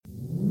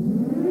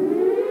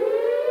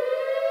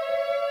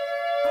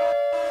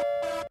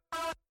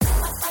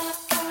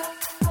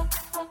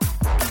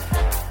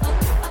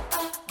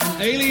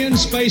alien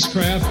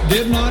spacecraft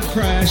did not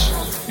crash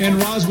in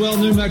Roswell,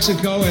 New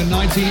Mexico in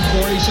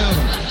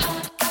 1947.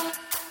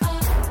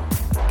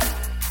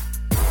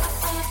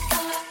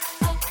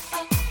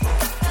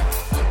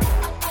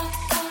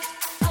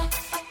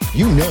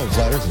 You know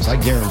flat earthers, I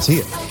guarantee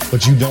it.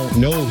 But you don't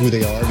know who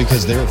they are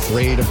because they're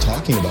afraid of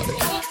talking about it.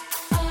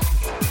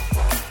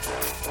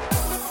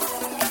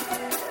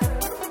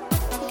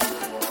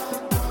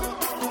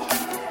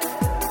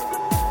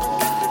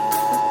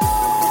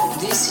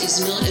 This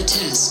is not a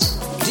test.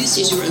 This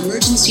is your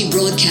emergency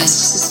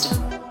broadcast system.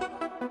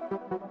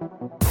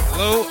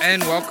 Hello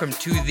and welcome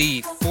to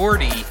the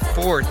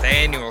 44th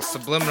annual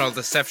Subliminal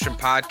Deception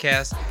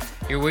Podcast,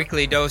 your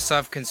weekly dose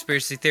of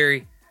conspiracy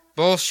theory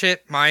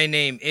bullshit. My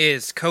name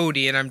is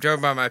Cody, and I'm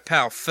joined by my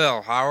pal,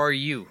 Phil. How are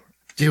you?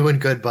 Doing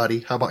good, buddy.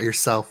 How about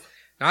yourself?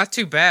 Not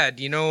too bad.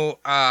 You know,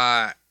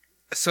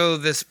 so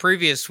this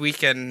previous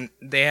weekend,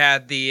 they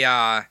had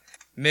the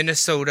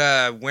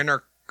Minnesota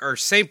Winter, or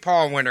St.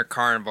 Paul Winter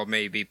Carnival,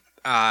 maybe.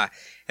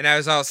 And I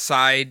was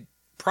outside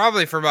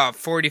probably for about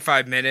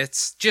 45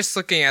 minutes, just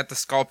looking at the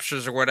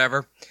sculptures or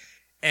whatever.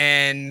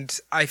 And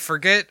I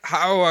forget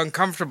how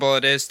uncomfortable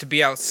it is to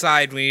be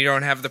outside when you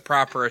don't have the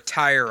proper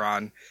attire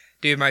on.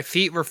 Dude, my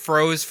feet were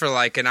froze for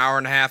like an hour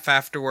and a half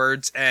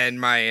afterwards, and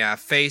my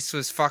face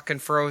was fucking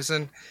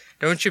frozen.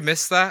 Don't you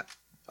miss that?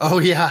 Oh,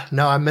 yeah.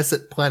 No, I miss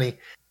it plenty.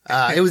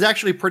 It was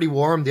actually pretty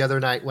warm the other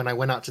night when I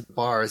went out to the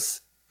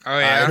bars. Oh,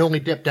 yeah? It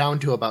only dipped down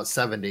to about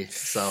 70,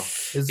 so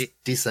it's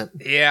decent.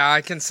 Yeah,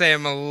 I can say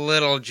I'm a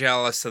little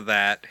jealous of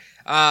that.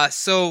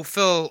 So,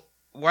 Phil,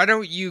 why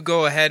don't you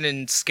go ahead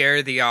and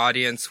scare the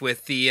audience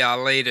with the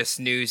latest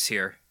news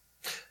here?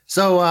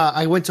 So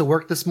I went to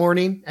work this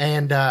morning,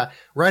 and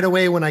right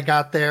away when I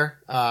got there,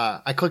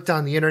 I clicked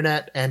on the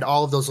internet, and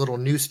all of those little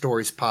news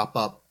stories pop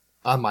up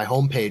on my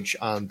homepage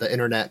on the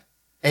internet.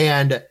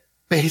 And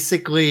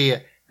basically,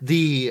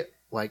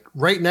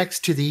 right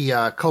next to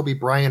the Kobe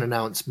Bryant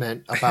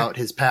announcement about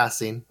his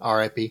passing,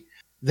 R.I.P.,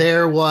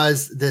 there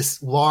was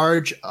this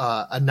large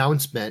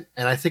announcement,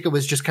 and I think it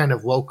was just kind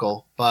of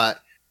local,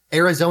 but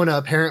Arizona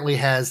apparently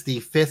has the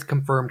 5th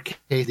confirmed case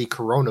of the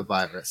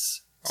coronavirus.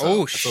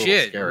 So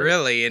shit!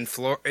 Really? In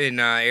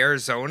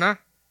Arizona?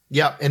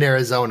 Yep, in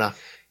Arizona.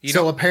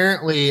 So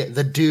apparently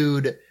the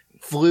dude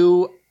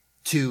flew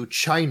to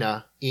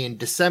China in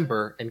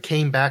December and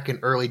came back in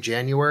early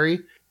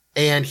January,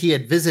 and he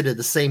had visited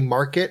the same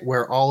market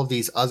where all of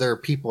these other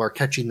people are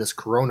catching this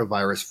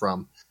coronavirus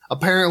from.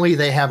 Apparently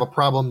they have a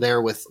problem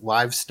there with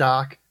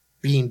livestock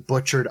being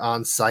butchered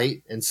on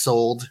site and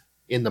sold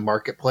in the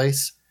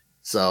marketplace.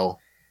 So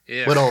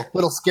yeah.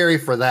 Little scary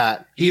for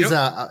that.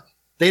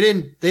 They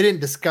didn't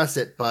discuss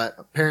it, but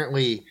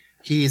apparently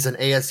he's an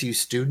ASU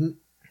student.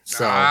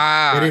 So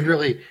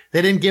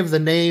they didn't give the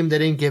name, they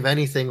didn't give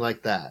anything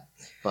like that.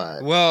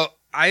 But well,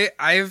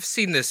 I've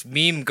seen this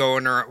meme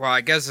going around. Well,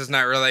 I guess it's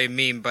not really a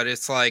meme, but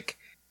it's like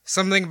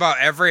something about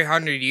every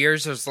 100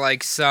 years there's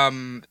like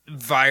some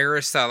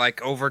virus that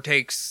like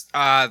overtakes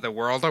the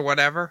world or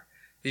whatever.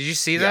 Did you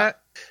see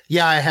that?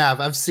 Yeah, I have.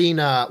 I've seen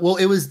it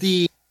was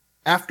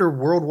after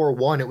World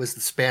War I, it was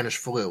the Spanish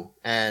flu,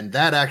 and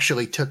that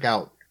actually took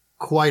out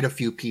quite a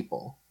few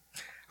people.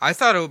 I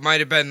thought it might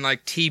have been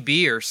like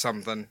TB or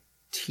something.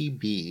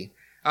 TB?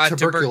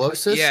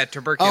 Tuberculosis?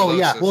 Tuberculosis. Oh,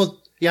 yeah.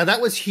 Well, yeah,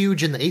 that was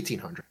huge in the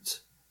 1800s.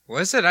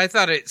 Was it? I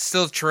thought it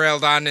still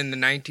trailed on in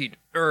the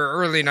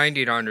early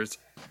 1900s.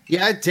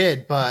 Yeah, it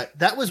did, but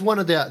that was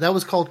that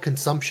was called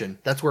consumption.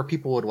 That's where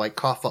people would like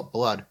cough up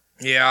blood.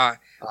 Yeah.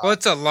 Well,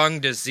 it's a lung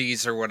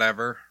disease or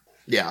whatever.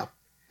 Yeah.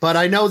 But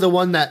I know the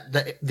one that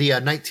the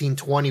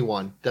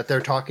 1921 that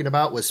they're talking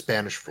about was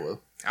Spanish flu.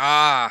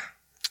 Ah.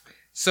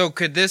 So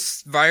could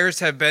this virus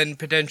have been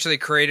potentially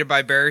created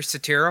by Barry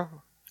Soetoro?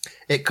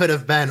 It could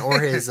have been, or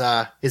his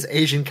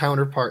Asian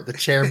counterpart, the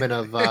chairman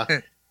of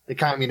the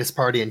Communist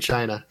Party in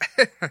China.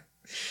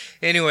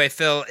 Anyway,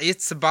 Phil,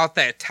 it's about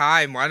that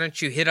time. Why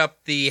don't you hit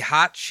up the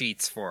hot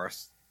sheets for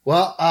us?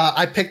 Well,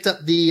 I picked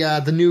up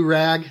the new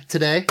rag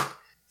today,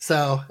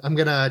 so I'm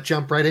gonna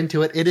jump right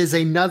into it. It is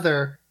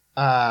another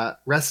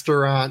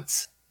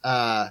restaurant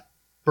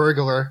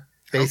burglar,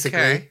 basically.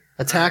 Okay.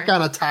 Attack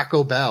on a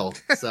Taco Bell.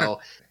 So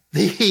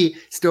the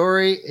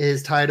story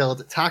is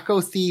titled Taco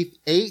Thief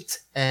Ate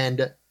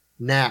and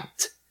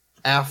Napped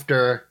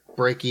After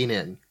Breaking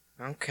In.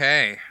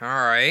 Okay,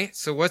 alright.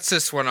 So what's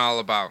this one all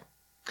about?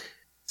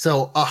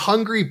 So a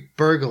hungry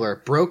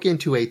burglar broke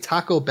into a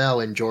Taco Bell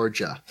in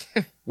Georgia,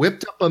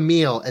 whipped up a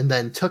meal, and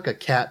then took a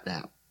cat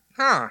nap.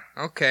 Huh,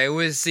 okay.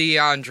 Was he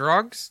on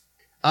drugs?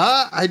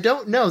 I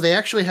don't know. They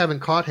actually haven't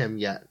caught him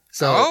yet.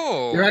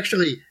 So they're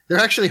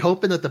actually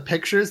hoping that the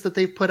pictures that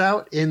they've put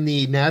out in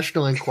the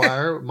National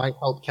Enquirer might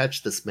help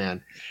catch this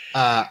man.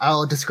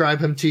 I'll describe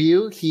him to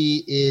you.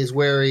 He is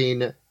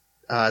wearing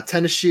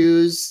tennis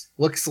shoes,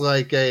 looks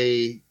like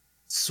a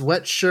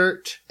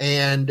sweatshirt,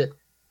 and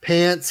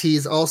pants.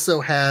 He's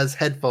also has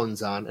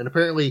headphones on, and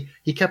apparently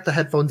he kept the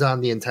headphones on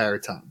the entire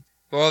time.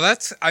 Well,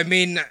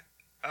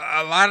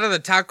 a lot of the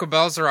Taco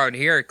Bells around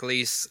here, at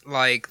least,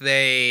 like,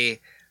 they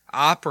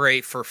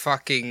operate for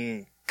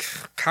fucking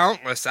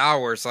countless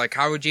hours. Like,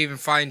 how would you even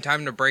find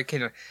time to break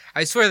in?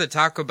 I swear the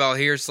Taco Bell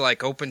here's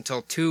like open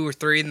till 2 or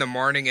 3 in the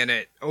morning, and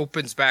it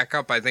opens back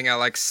up, I think, at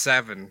like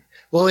 7.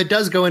 Well, it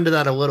does go into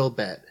that a little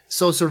bit.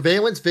 So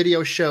surveillance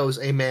video shows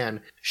a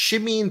man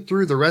shimmying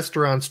through the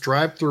restaurant's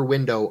drive-through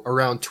window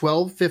around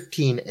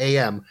 12:15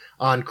 a.m.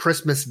 on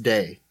Christmas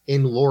Day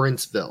in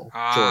Lawrenceville,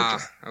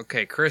 Georgia.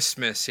 Okay,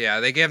 Christmas, yeah.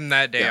 They give him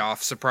that day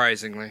off,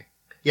 surprisingly.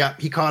 Yeah,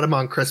 he caught him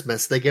on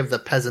Christmas. They give the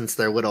peasants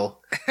their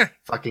little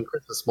fucking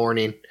Christmas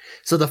morning.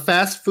 So the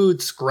fast food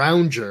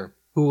scrounger,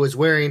 who was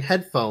wearing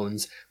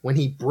headphones when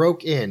he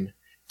broke in,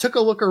 took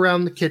a look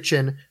around the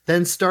kitchen,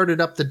 then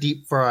started up the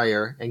deep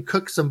fryer and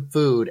cooked some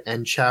food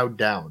and chowed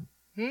down.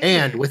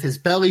 And with his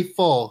belly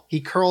full, he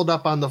curled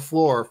up on the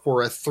floor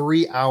for a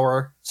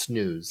 3-hour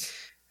snooze.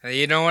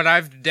 You know what?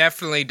 I've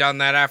definitely done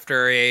that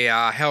after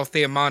a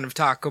healthy amount of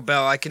Taco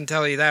Bell. I can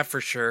tell you that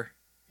for sure.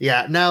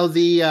 Yeah, now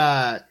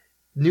the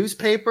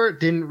newspaper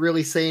didn't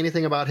really say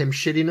anything about him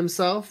shitting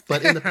himself,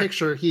 but in the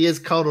picture, he is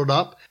cuddled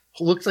up.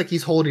 Looks like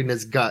he's holding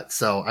his gut,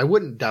 so I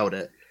wouldn't doubt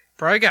it.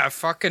 Probably got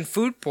fucking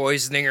food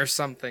poisoning or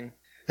something.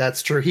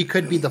 That's true. He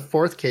could be the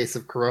 4th case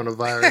of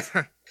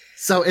coronavirus.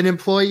 So an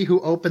employee who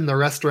opened the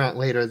restaurant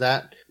later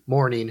that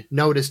morning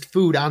noticed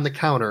food on the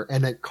counter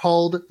and it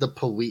called the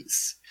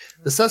police.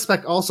 The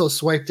suspect also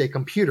swiped a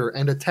computer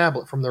and a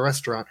tablet from the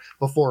restaurant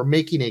before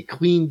making a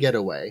clean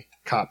getaway,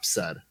 cops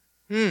said.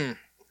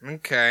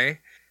 Okay.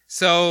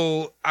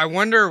 So I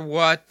wonder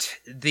what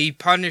the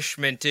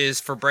punishment is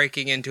for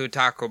breaking into a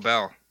Taco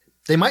Bell.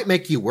 They might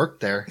make you work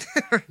there.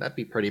 That'd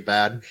be pretty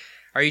bad.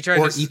 Are you trying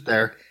or to eat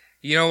there?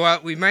 You know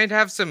what? We might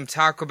have some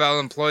Taco Bell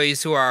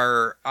employees who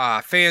are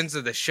fans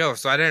of the show,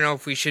 so I don't know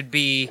if we should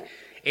be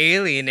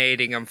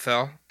alienating them,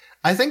 Phil.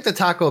 I think the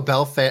Taco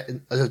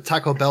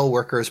Bell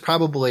workers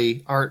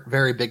probably aren't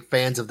very big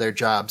fans of their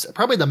jobs.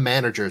 Probably the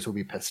managers would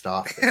be pissed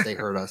off if they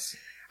heard us.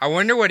 I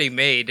wonder what he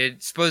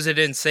made. Suppose it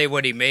didn't say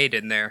what he made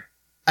in there.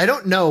 I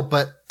don't know,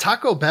 but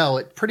Taco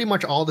Bell, pretty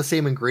much all the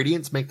same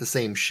ingredients make the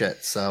same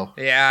shit, so.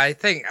 Yeah, I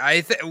think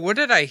what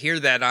did I hear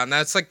that on?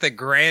 That's like the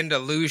grand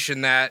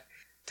illusion that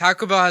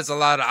Taco Bell has a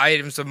lot of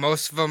items, but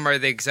most of them are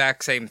the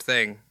exact same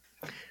thing.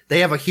 They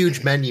have a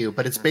huge menu,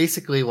 but it's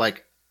basically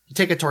like you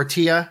take a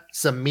tortilla,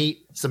 some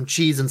meat, some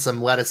cheese, and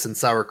some lettuce and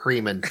sour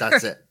cream, and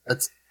that's it.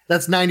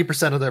 That's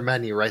 90% of their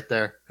menu right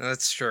there.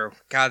 That's true.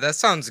 God, that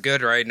sounds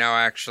good right now,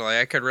 actually.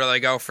 I could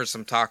really go for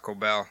some Taco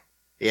Bell.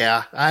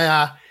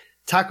 Yeah,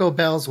 Taco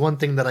Bell's one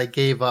thing that I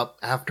gave up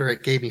after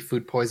it gave me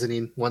food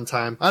poisoning one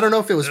time. I don't know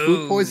if it was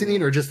food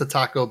poisoning or just the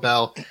Taco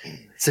Bell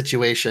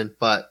situation,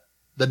 but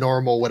the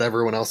normal what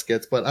everyone else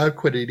gets, but I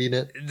quit eating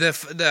it.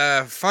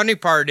 The funny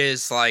part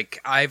is,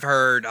 like, I've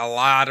heard a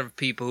lot of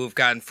people who've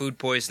gotten food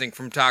poisoning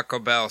from Taco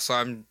Bell, so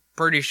I'm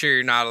pretty sure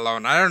you're not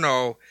alone. I don't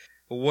know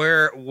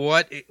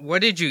what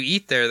did you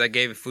eat there that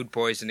gave you food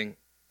poisoning?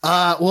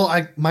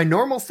 My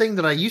normal thing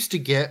that I used to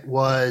get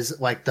was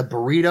like the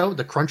burrito,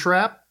 the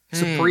Crunchwrap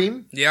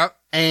Supreme. Yep.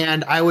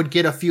 And I would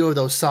get a few of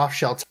those soft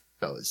shell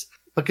tacos.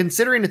 But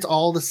considering it's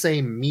all the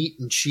same meat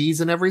and cheese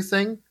and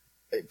everything,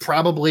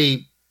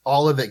 probably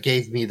all of it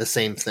gave me the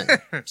same thing.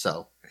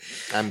 So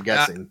I'm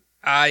guessing.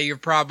 You're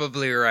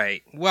probably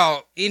right.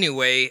 Well,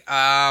 anyway,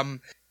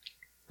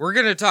 we're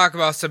going to talk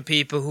about some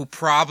people who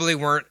probably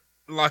weren't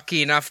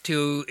lucky enough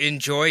to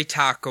enjoy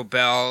Taco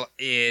Bell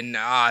in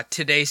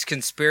today's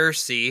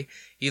conspiracy.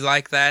 You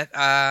like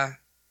that?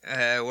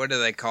 What do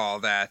they call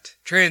that?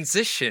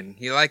 Transition.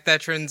 You like that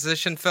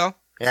transition, Phil?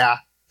 Yeah,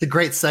 the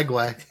great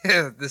segue.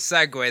 The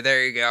segue,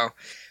 there you go.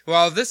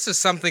 Well, this is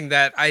something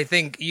that I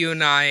think you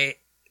and I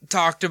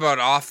talked about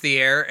off the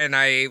air, and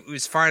I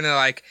was finally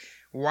like,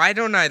 why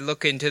don't I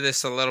look into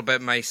this a little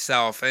bit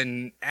myself?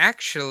 And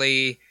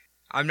actually,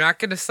 I'm not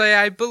going to say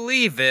I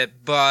believe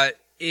it, but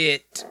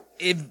it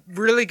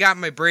really got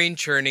my brain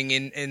churning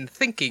and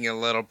thinking a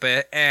little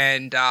bit.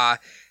 And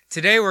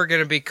today we're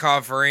going to be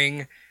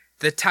covering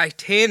the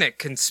Titanic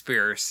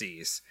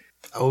conspiracies.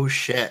 Oh,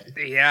 shit.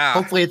 Yeah.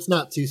 Hopefully it's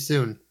not too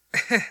soon.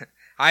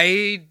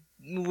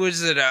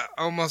 Was it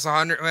almost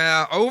 100,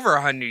 over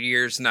 100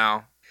 years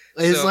now.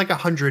 It's like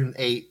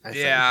 108, I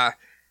think. Yeah.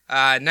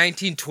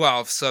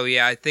 1912. So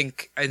yeah, I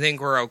think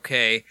we're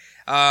okay.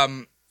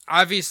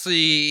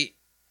 Obviously,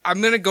 I'm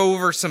going to go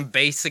over some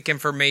basic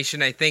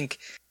information. I think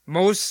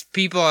most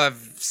people have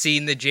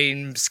seen the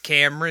James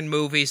Cameron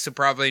movie, so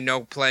probably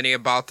know plenty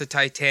about the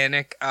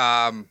Titanic.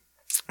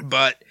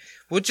 But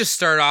we'll just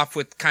start off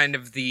with kind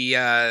of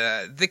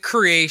the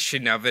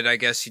creation of it, I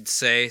guess you'd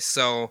say.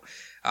 So,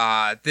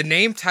 the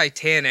name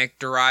Titanic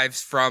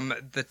derives from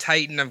the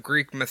Titan of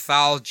Greek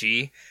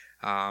mythology.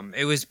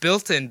 It was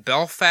built in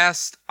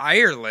Belfast,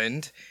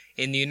 Ireland,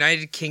 in the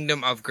United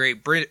Kingdom of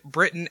Great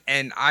Britain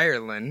and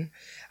Ireland.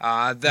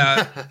 Not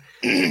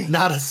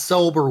a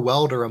sober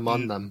welder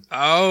among them.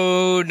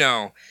 Oh,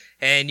 no.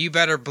 And you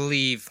better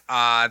believe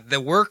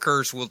the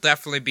workers will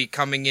definitely be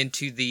coming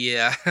into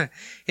the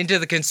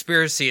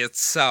conspiracy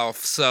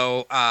itself.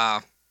 So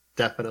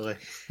definitely.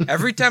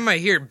 Every time I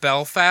hear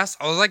Belfast,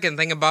 all I can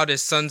think about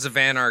is Sons of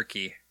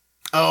Anarchy.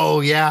 Oh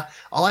yeah,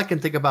 all I can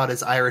think about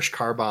is Irish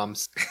car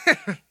bombs.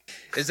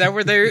 Is that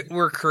where they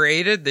were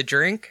created, the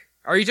drink?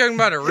 Are you talking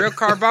about a real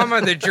car bomb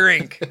or the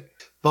drink?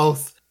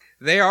 Both.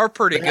 They are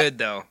pretty good,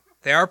 though.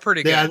 They are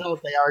pretty good. Yeah, I know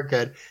they are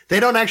good. They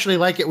don't actually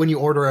like it when you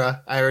order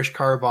a Irish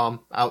car bomb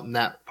out in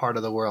that part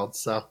of the world.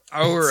 So.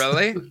 Oh,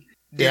 really?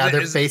 Yeah,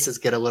 their faces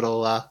get a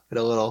little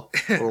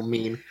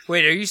mean.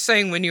 Wait, are you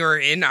saying when you were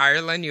in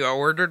Ireland you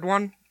ordered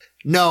one?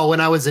 No, when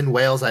I was in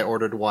Wales, I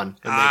ordered one,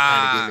 and they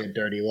kind of gave me a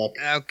dirty look.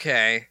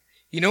 Okay.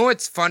 You know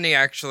what's funny,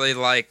 actually?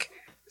 Like,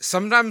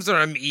 sometimes when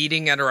I'm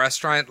eating at a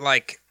restaurant,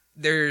 like,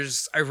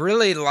 I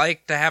really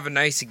like to have a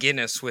nice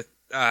Guinness with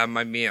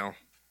my meal.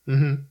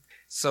 Mm-hmm.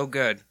 So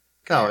good.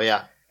 Oh,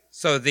 yeah.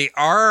 So the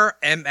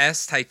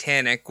RMS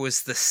Titanic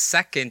was the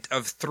second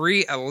of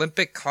 3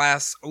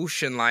 Olympic-class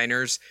ocean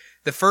liners.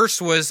 The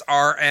first was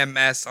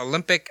RMS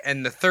Olympic,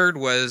 and the third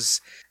was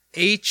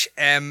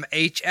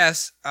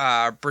HMHS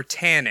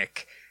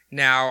Britannic.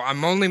 Now,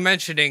 I'm only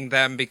mentioning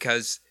them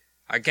because,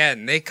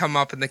 again, they come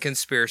up in the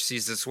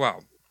conspiracies as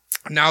well.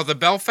 Now, the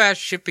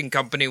Belfast Shipping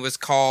Company was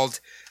called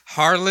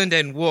Harland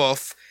and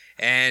Wolff,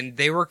 and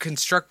they were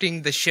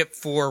constructing the ship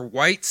for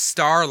White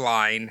Star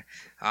Line.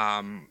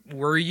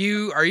 Are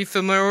you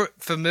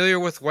familiar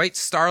with White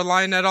Star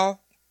Line at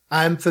all?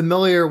 I'm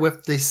familiar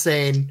with the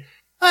saying,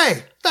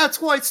 "Hey, that's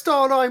White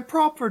Star Line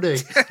property,"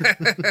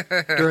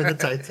 during the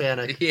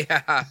Titanic.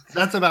 Yeah.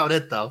 That's about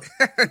it, though.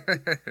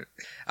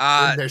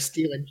 When they're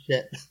stealing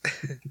shit.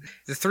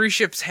 The 3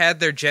 ships had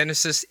their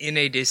genesis in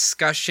a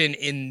discussion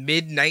in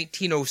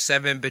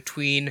mid-1907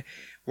 between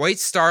White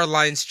Star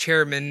Line's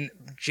chairman,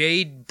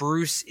 J.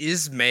 Bruce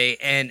Ismay,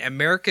 and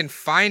American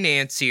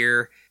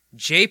financier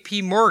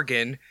J.P.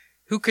 Morgan,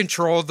 who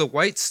controlled the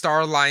White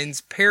Star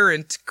Line's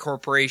parent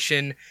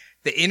corporation,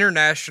 the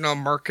International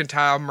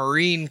Mercantile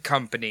Marine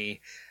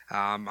Company.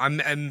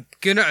 I'm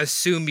gonna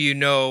assume you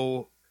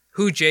know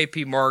who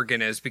J.P.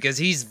 Morgan is because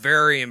he's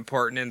very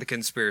important in the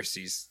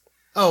conspiracies.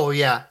 Oh,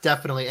 yeah,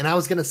 definitely. And I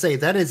was gonna say,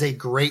 that is a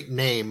great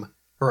name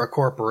for a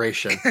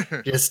corporation.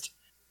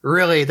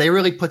 They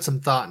really put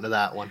some thought into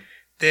that one.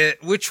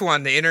 Which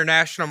one? The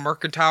International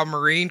Mercantile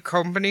Marine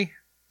Company?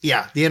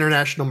 Yeah, the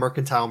International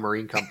Mercantile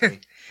Marine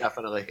Company.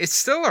 Definitely. It's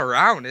still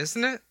around,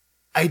 isn't it?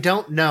 I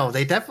don't know.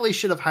 They definitely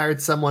should have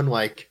hired someone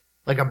like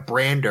a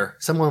brander,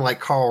 someone like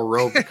Karl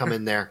Rove to come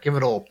in there, give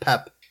it a little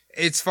pep.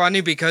 It's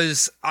funny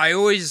because I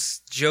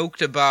always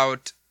joked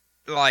about,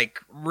 like,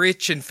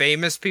 rich and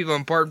famous people,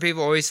 important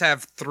people always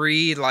have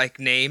 3, like,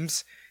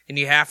 names, and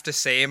you have to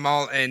say them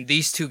all, and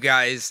these 2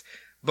 guys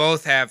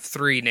both have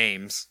 3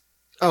 names.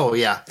 Oh,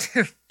 yeah.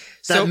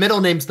 That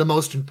middle name's the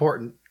most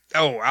important.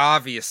 Oh,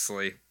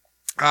 obviously.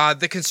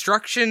 The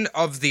construction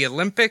of the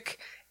Olympic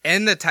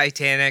and the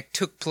Titanic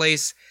took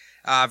place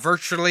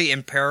virtually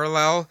in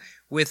parallel,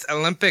 with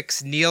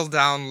Olympic's kneel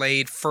down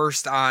laid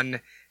first on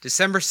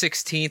December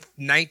 16th,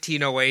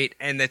 1908,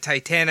 and the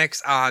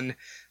Titanic's on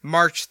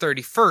March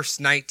 31st,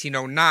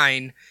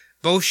 1909.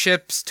 Both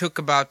ships took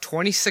about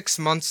 26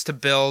 months to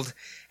build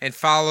and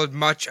followed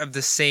much of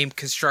the same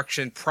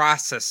construction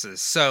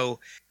processes. So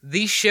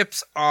these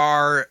ships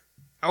are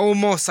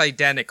almost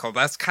identical.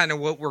 That's kind of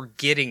what we're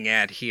getting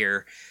at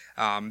here.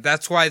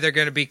 That's why they're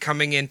going to be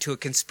coming into a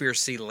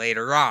conspiracy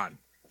later on.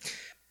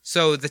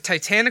 So the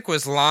Titanic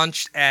was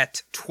launched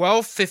at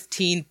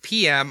 12:15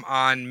 p.m.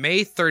 on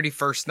May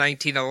 31st,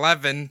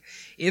 1911,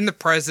 in the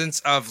presence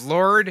of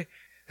Lord,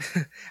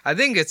 I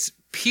think it's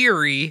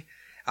Peary,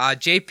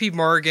 J.P.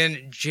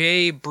 Morgan,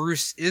 J.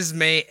 Bruce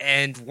Ismay,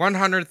 and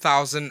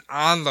 100,000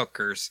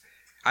 onlookers.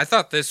 I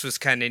thought this was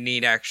kind of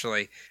neat,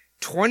 actually.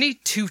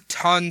 22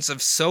 tons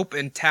of soap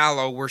and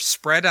tallow were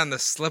spread on the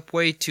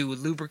slipway to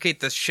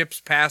lubricate the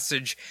ship's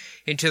passage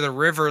into the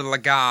River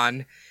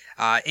Lagan.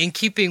 In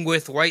keeping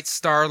with White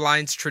Star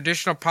Line's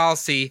traditional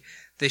policy,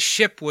 the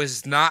ship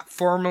was not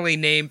formally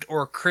named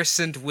or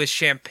christened with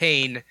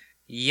champagne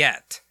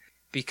yet,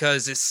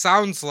 because it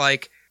sounds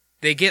like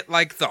they get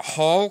like the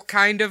hull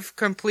kind of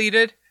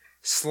completed,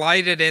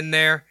 slide it in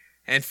there,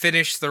 and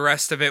finish the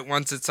rest of it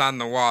once it's on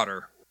the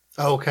water.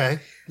 Okay,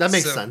 that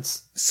makes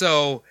sense.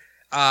 So,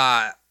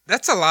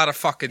 that's a lot of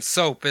fucking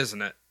soap,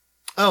 isn't it?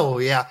 Oh,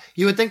 yeah.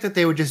 You would think that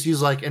they would just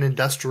use like an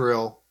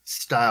industrial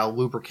style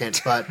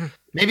lubricant, but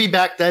maybe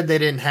back then they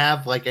didn't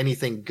have like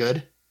anything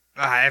good.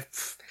 I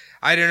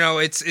don't know.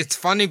 It's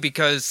funny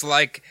because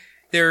like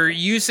they're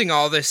using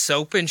all this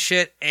soap and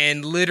shit,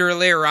 and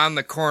literally around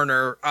the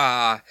corner,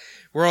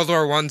 World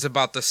War I's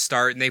about to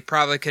start, and they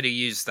probably could have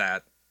used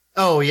that.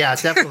 Oh yeah,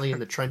 definitely in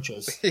the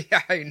trenches.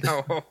 Yeah, I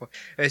know.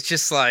 It's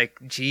just like,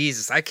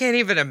 Jesus, I can't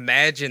even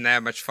imagine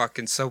that much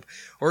fucking soap,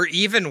 or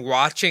even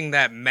watching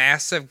that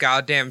massive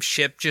goddamn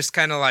ship just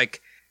kind of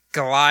like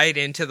glide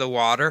into the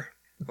water.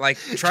 Like,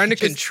 trying to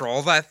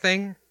control that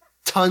thing?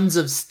 Tons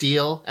of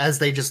steel as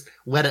they just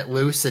let it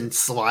loose and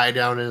slide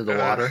down into the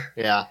water.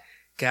 Yeah.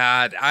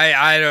 God,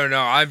 I don't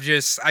know.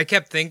 I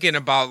kept thinking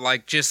about,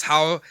 like, just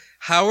how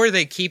are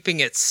they keeping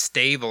it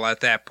stable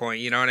at that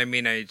point? You know what I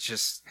mean? I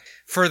just,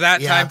 for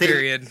that time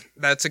period,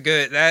 that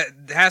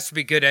has to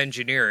be good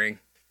engineering.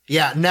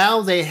 Yeah,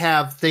 now they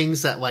have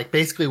things that, like,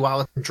 basically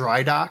while it's in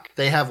dry dock,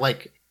 they have,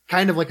 like,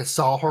 kind of like a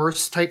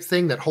sawhorse type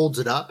thing that holds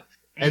it up.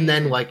 And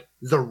then like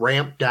the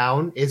ramp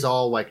down is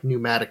all like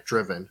pneumatic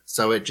driven.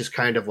 So it just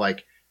kind of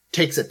like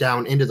takes it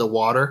down into the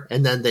water,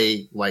 and then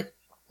they like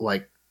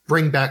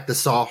bring back the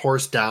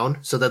sawhorse down,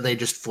 so then they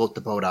just float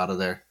the boat out of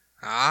there.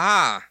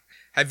 Ah.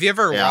 Have you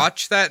ever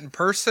watched that in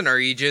person, or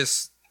you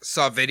just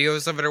saw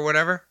videos of it or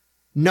whatever?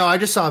 No, I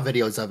just saw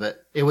videos of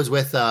it. It was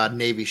with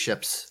Navy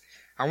ships.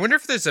 I wonder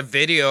if there's a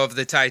video of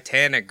the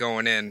Titanic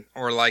going in,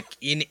 or like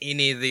in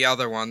any of the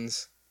other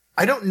ones.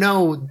 I don't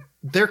know.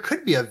 There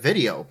could be a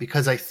video,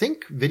 because I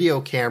think video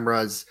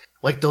cameras,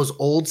 like those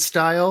old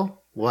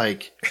style,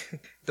 like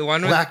the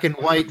one black and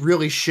white,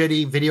 really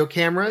shitty video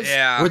cameras,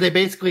 where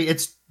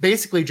it's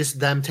basically just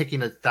them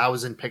taking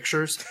 1,000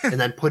 pictures and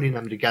then putting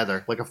them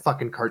together like a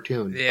fucking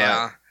cartoon.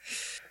 Yeah.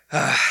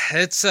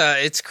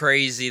 It's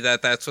crazy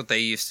that that's what they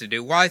used to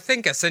do. Well, I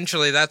think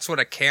essentially that's what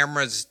a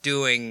camera's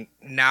doing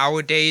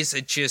nowadays.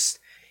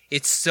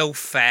 It's so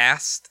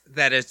fast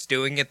that it's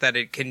doing it that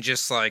it can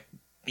just like,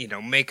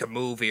 make a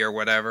movie or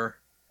whatever.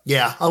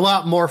 Yeah, a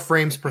lot more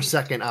frames per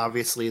second,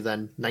 obviously,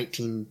 than early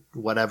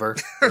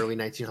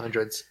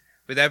 1900s.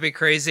 Would that be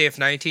crazy if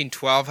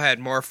 1912 had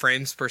more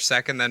frames per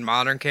second than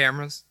modern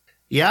cameras?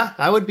 Yeah,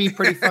 I would be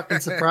pretty fucking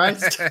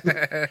surprised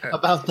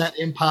about that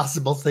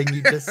impossible thing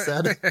you just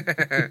said.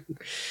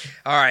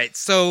 All right,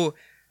 so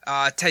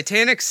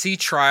Titanic sea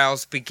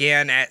trials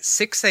began at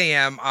 6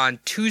 a.m. on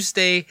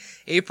Tuesday,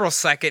 April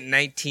 2nd,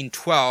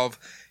 1912,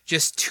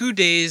 just 2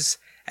 days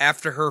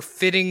after her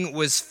fitting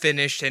was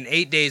finished and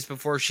 8 days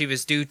before she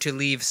was due to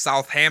leave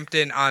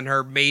Southampton on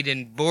her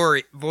maiden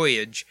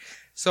voyage.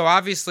 So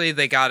obviously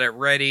they got it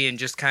ready and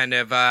just kind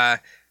of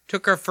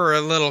took her for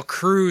a little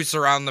cruise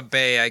around the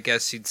bay, I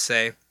guess you'd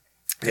say.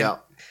 Yeah.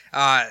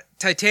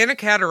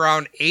 Titanic had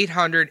around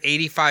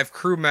 885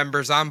 crew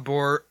members on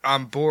board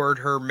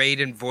her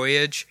maiden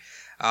voyage,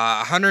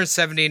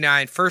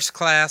 179 first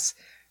class,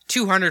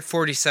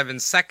 247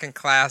 second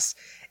class,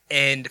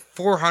 and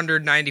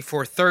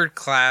 494 third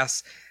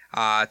class.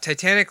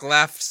 Titanic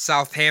left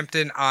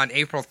Southampton on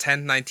April 10,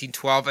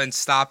 1912, and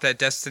stopped at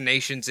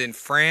destinations in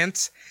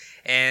France.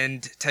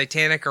 And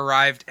Titanic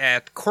arrived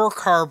at Cork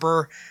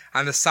Harbor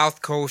on the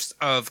south coast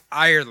of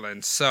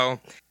Ireland. So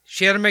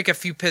she had to make a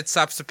few pit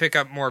stops to pick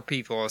up more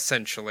people,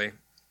 essentially,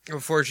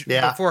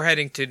 before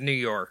heading to New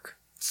York.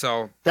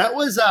 So that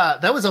was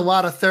a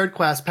lot of third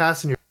class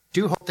passengers.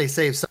 Do hope they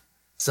save some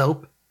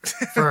soap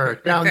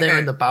for down there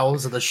in the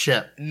bowels of the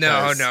ship.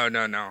 No.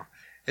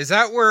 Is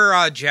that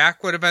where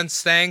Jack would have been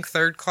staying,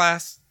 third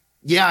class?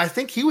 Yeah, I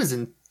think he was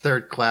in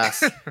third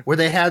class, where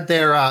they had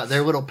their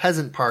little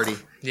peasant party.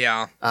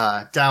 Yeah.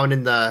 Down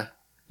in the,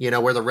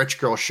 where the rich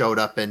girl showed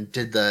up and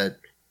did the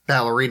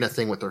ballerina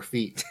thing with her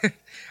feet.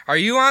 Are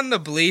you on the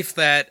belief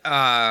that,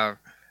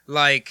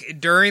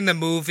 during the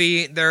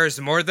movie, there's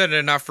more than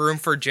enough room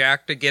for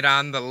Jack to get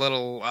on the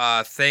little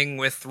thing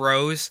with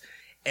Rose,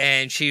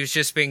 and she was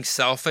just being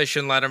selfish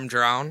and let him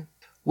drown?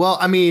 Well,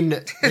 I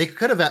mean, they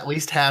could have at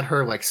least had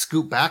her,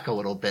 scoot back a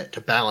little bit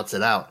to balance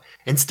it out.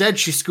 Instead,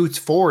 she scoots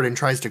forward and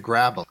tries to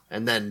grab him.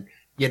 And then,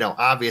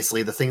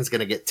 obviously the thing's going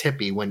to get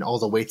tippy when all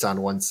the weight's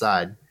on one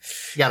side.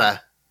 You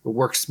gotta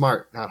work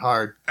smart, not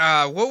hard.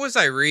 What was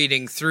I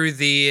reading through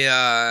the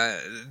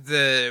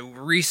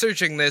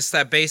researching this,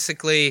 that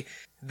basically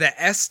the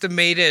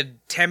estimated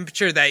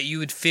temperature that you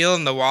would feel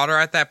in the water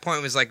at that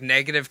point was like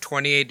negative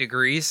 28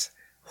 degrees?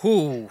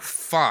 Ooh,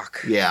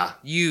 fuck. Yeah.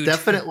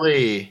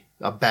 Definitely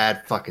a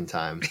bad fucking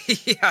time.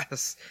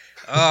 Yes.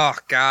 Oh,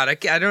 God.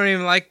 I don't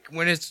even like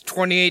when it's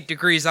 28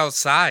 degrees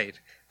outside.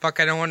 Fuck,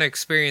 I don't want to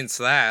experience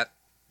that.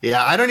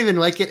 Yeah, I don't even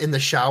like it in the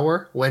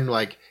shower when,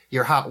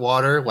 your hot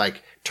water,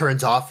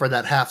 turns off for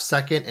that half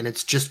second and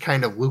it's just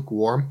kind of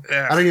lukewarm.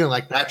 Ugh. I don't even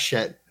like that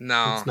shit.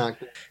 No. It's not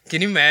good.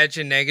 Can you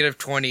imagine negative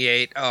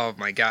 28? Oh,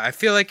 my God. I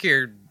feel like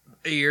you're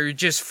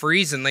just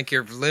freezing, like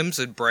your limbs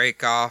would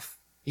break off.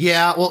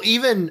 Yeah, well,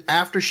 even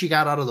after she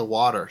got out of the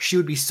water, she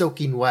would be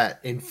soaking wet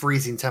in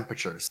freezing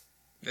temperatures.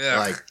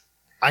 Ugh.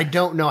 I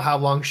don't know how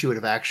long she would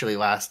have actually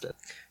lasted.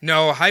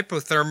 No,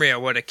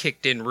 hypothermia would have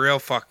kicked in real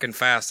fucking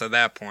fast at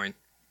that point.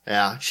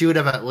 Yeah, she would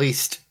have at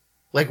least,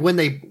 when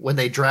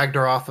they dragged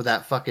her off of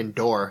that fucking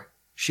door,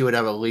 she would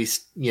have at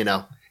least,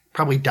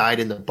 probably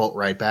died in the boat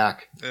ride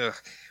back. Ugh.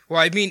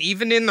 Well, I mean,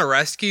 even in the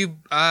rescue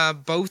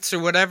boats or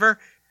whatever,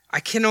 I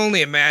can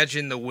only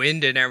imagine the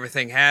wind and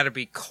everything had to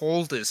be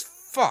cold as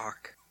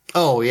fuck.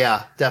 Oh,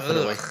 yeah,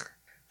 definitely. Ugh.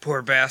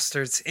 Poor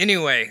bastards.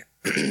 Anyway.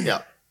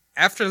 Yeah.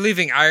 After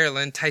leaving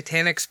Ireland,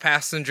 Titanic's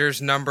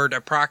passengers numbered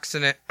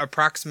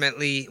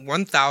approximately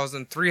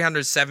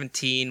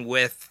 1,317,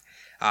 with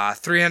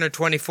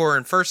 324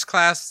 in first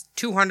class,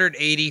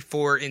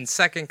 284 in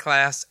second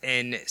class,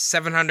 and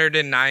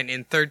 709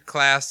 in third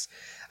class.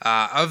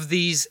 Of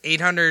these,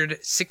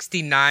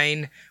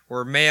 869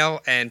 were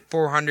male and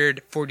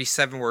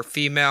 447 were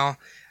female.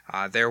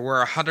 There were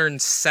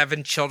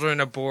 107 children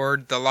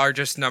aboard, the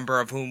largest number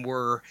of whom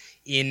were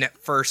in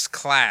first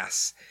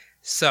class.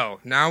 So,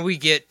 now we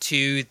get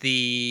to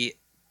the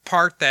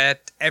part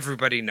that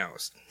everybody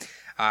knows.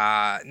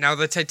 Now,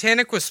 the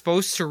Titanic was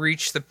supposed to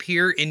reach the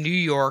pier in New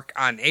York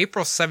on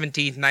April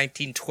 17,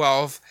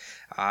 1912.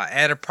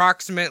 At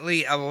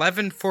approximately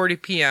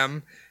 11:40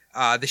 p.m.,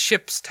 the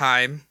ship's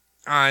time,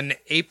 on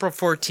April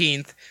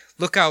 14th,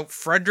 lookout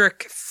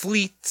Frederick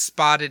Fleet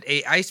spotted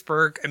a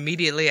iceberg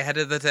immediately ahead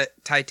of the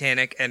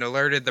Titanic and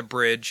alerted the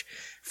bridge.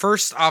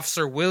 First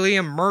Officer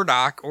William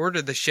Murdoch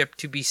ordered the ship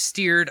to be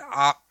steered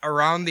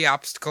around the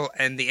obstacle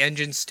and the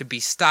engines to be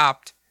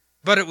stopped,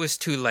 but it was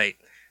too late.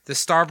 The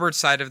starboard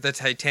side of the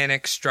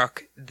Titanic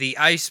struck the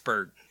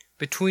iceberg.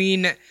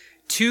 Between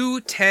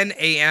 2:10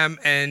 a.m.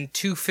 and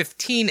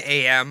 2:15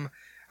 a.m.,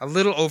 a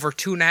little over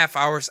 2.5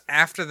 hours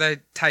after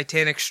the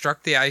Titanic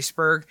struck the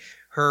iceberg,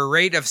 her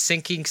rate of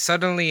sinking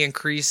suddenly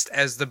increased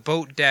as the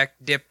boat deck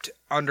dipped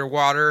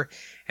underwater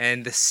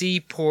and the sea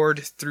poured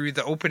through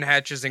the open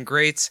hatches and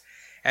grates.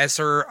 As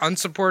her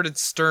unsupported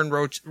stern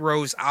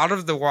rose out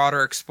of the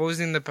water,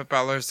 exposing the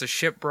propellers, the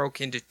ship broke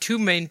into two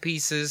main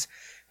pieces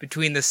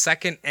between the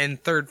second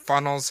and third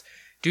funnels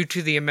due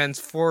to the immense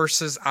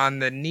forces on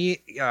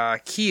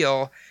the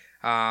keel.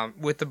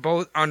 With the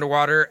boat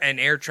underwater and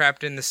air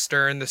trapped in the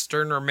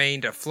stern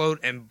remained afloat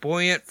and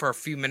buoyant for a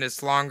few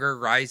minutes longer,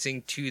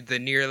 rising to the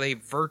nearly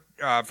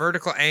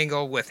vertical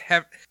angle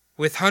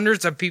with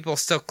hundreds of people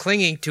still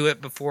clinging to it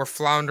before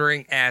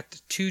floundering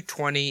at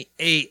 2:20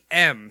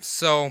 a.m.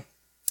 So,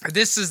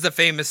 this is the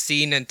famous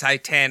scene in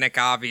Titanic,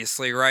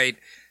 obviously, right?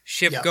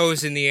 Ship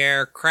goes in the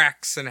air,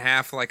 cracks in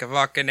half like a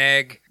fucking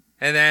egg,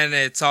 and then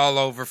it's all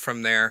over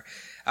from there.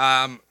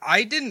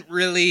 I didn't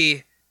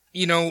really...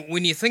 You know,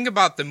 when you think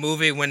about the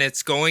movie, when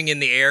it's going in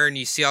the air and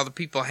you see all the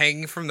people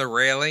hanging from the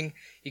railing,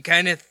 you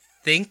kind of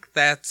think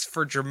that's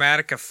for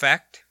dramatic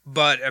effect.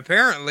 But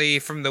apparently,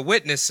 from the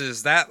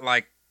witnesses, that,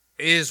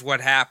 is what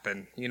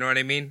happened. You know what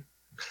I mean?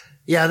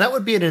 Yeah, that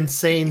would be an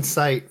insane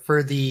sight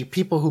for the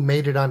people who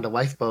made it onto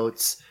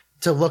lifeboats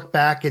to look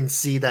back and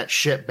see that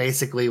ship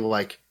basically,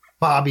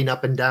 bobbing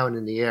up and down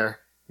in the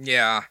air.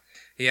 Yeah,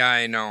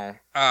 I know.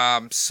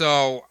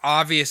 So,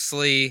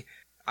 obviously...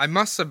 I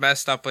must have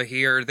messed up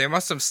here. They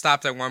must have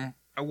stopped at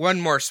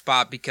one more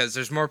spot because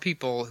there's more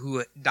people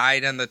who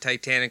died on the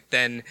Titanic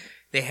than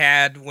they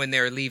had when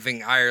they were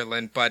leaving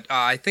Ireland. But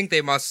I think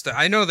they must...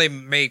 I know they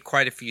made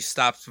quite a few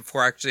stops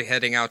before actually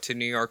heading out to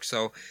New York,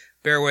 so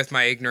bear with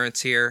my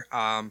ignorance here.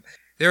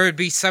 There would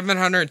be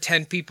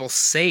 710 people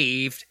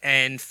saved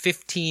and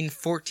 14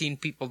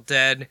 people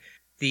dead.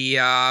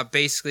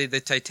 Basically, the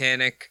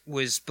Titanic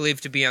was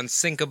believed to be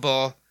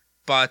unsinkable,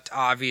 but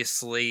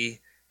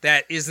obviously...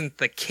 that isn't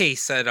the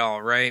case at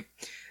all, right?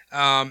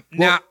 Now,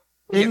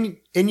 in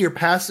your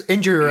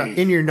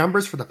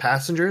numbers for the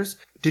passengers,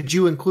 did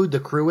you include the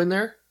crew in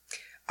there?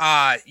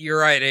 You're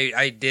right.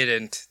 I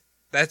didn't.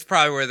 That's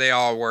probably where they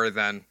all were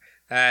then.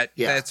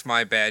 That's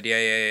my bad.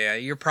 Yeah.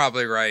 You're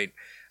probably right.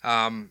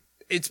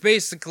 It's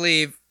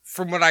basically,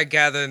 from what I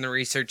gather in the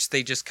research,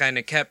 they just kind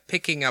of kept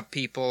picking up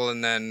people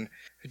and then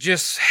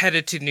just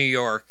headed to New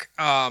York.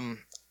 I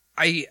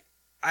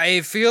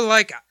feel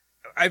like.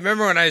 I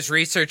remember when I was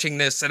researching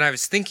this and I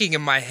was thinking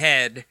in my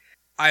head,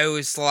 I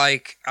was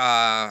like,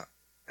 for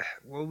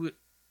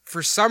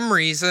some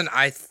reason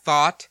I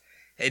thought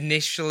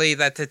initially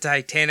that the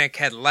Titanic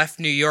had left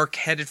New York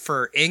headed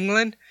for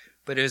England,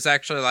 but it was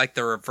actually like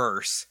the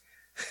reverse.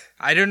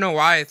 I don't know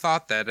why I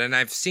thought that, and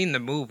I've seen the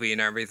movie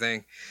and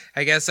everything.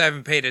 I guess I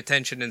haven't paid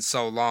attention in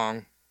so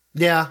long.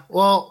 Yeah,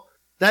 well,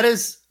 that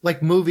is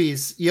like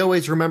movies. You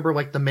always remember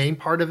the main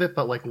part of it,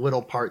 but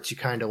little parts you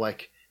kind of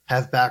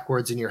have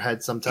backwards in your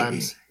head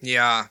sometimes.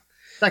 Yeah.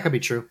 That could be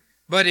true.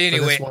 But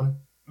anyway,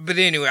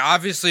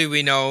 obviously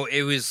we know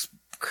it was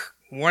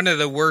one of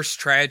the worst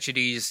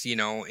tragedies,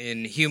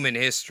 in human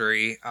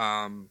history.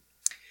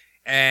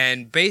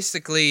 And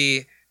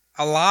basically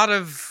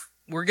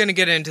we're going to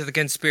get into the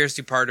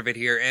conspiracy part of it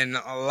here. And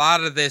a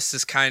lot of this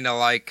is kind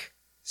of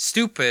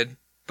stupid,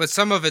 but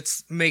some of it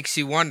makes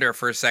you wonder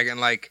for a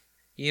second,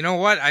 you know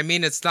what? I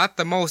mean, it's not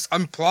the most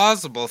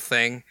implausible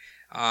thing.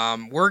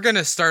 We're going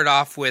to start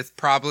off with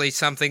probably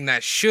something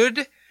that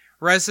should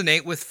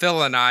resonate with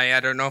Phil and I. I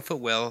don't know if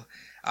it will.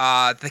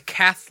 The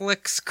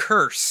Catholic's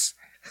Curse.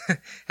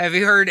 Have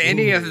you heard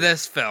any of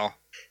this, Phil?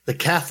 The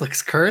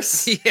Catholic's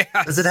Curse?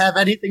 Yeah. Does it have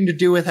anything to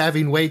do with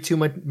having way too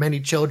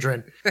many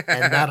children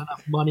and not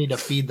enough money to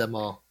feed them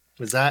all?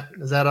 Is that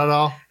at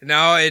all?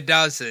 No, it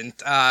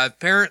doesn't.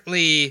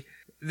 Apparently,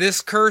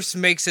 this curse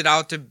makes it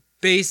out to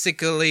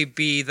basically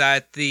be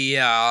that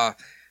the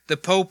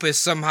Pope is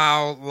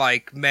somehow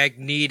like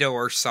Magneto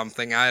or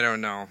something. I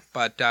don't know.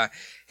 But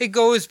it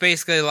goes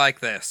basically like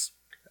this.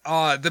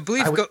 The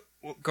belief...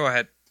 Go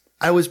ahead.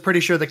 I was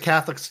pretty sure the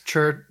Catholic's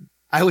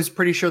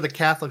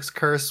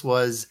curse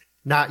was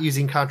not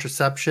using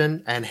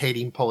contraception and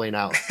hating pulling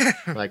out.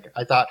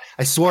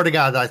 I swear to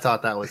God that I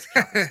thought that was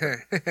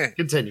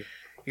Continue.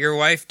 Your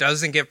wife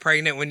doesn't get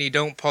pregnant when you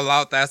don't pull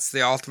out. That's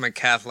the ultimate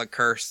Catholic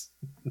curse.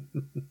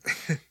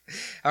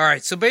 All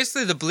right. So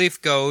basically the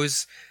belief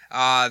goes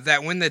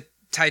that when the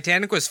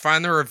Titanic was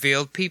finally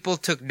revealed, people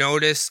took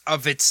notice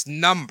of its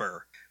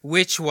number,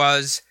 which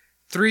was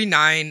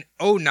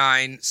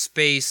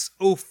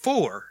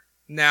 3909-04.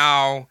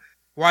 Now,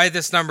 why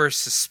this number is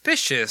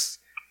suspicious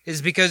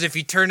is because if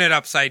you turn it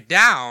upside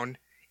down,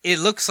 it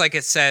looks like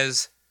it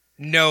says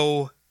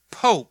no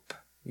Pope.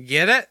 You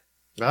get it?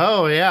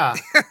 Oh, yeah.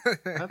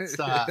 That's,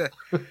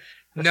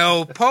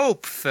 no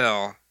Pope,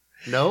 Phil.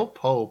 No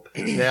Pope.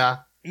 Yeah.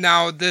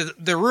 Now,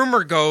 the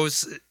rumor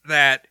goes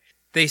that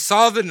they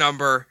saw the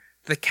number.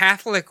 The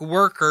Catholic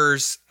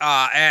workers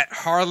at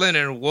Harlan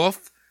and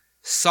Wolff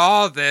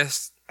saw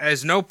this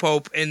as no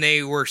Pope, and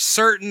they were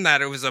certain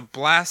that it was a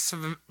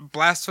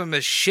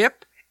blasphemous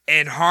ship,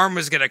 and harm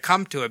was going to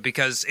come to it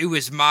because it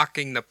was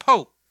mocking the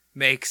Pope.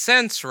 Makes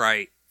sense,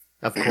 right?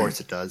 Of course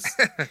it does.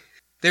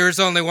 There was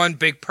only one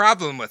big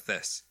problem with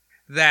this.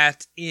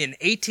 That in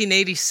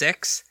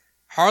 1886,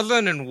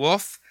 Harlan and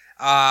Wolff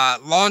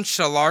launched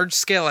a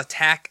large-scale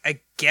attack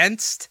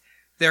against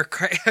their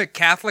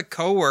Catholic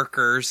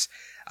co-workers,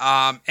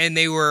 and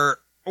they were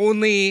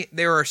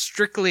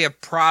strictly a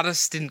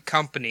Protestant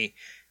company.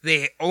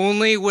 They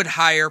only would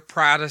hire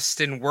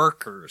Protestant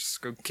workers,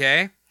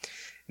 okay?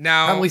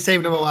 Now, probably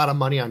saved them a lot of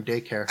money on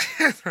daycare.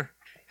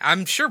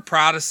 I'm sure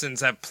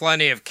Protestants have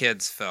plenty of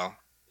kids, Phil.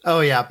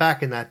 Oh yeah,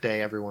 back in that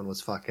day, everyone was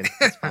fucking.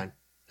 It's fine.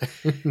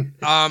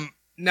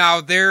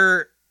 Now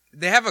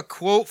they have a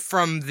quote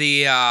from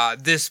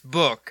this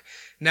book.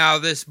 Now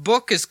this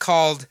book is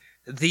called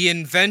 "The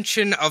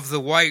Invention of the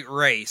White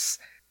Race."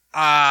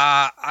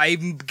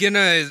 I'm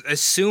gonna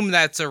assume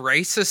that's a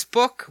racist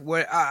book.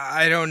 What?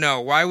 I don't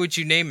know. Why would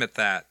you name it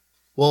that?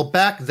 Well,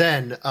 back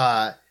then,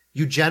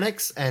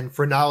 eugenics and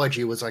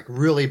phrenology was like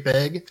really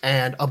big,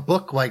 and a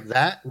book like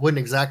that wouldn't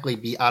exactly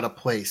be out of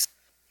place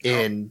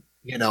in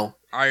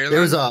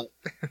Ireland.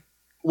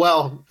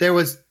 There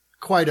was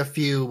quite a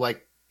few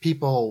like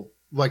people,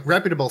 like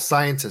reputable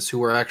scientists who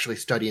were actually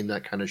studying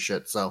that kind of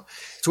shit. So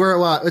it's where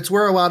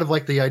a lot of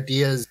like the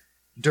ideas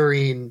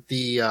during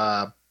the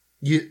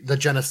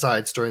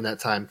genocides during that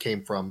time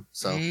came from.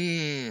 So,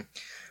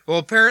 well,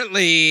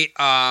 apparently,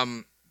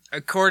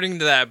 according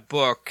to that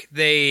book,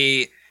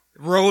 they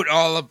wrote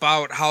all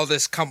about how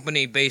this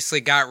company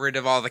basically got rid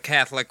of all the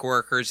Catholic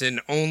workers and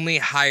only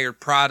hired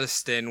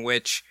Protestant,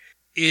 which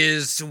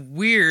is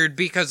weird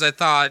because I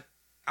thought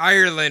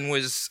Ireland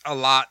was a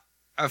lot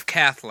of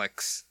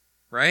Catholics,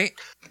 right?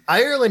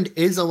 Ireland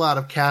is a lot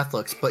of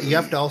Catholics, but you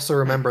have to also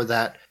remember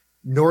that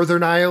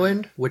Northern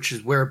Ireland, which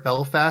is where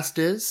Belfast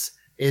is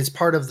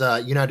part of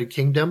the United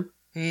Kingdom.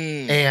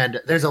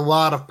 And there's a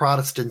lot of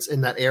Protestants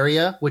in that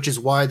area, which is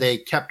why they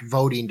kept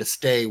voting to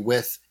stay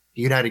with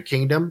the United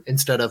Kingdom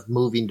instead of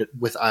moving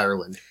with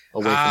Ireland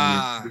away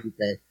from the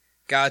UK.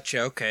 Gotcha.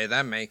 Okay,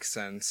 that makes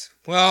sense.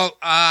 Well,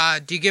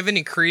 do you give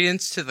any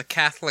credence to the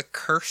Catholic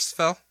curse,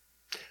 Phil?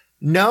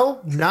 No,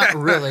 not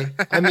really.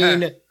 I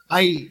mean,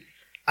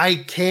 I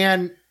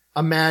can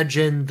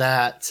imagine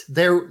that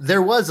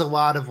there was a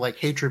lot of like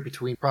hatred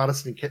between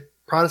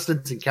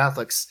Protestants and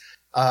Catholics,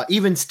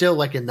 even still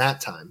like in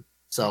that time.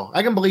 So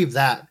I can believe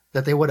that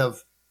they would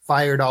have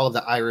fired all of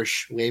the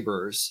Irish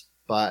laborers,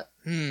 but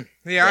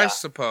yeah, I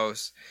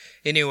suppose.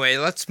 Anyway,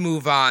 let's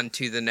move on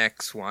to the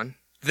next one.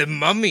 The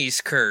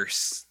Mummy's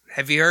Curse.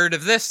 Have you heard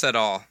of this at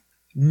all?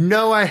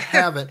 No, I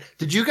haven't.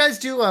 Did you guys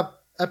do a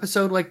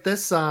episode like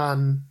this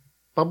on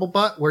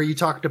Bumblebutt where you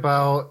talked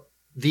about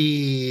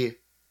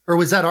or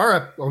was that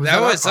our? Or was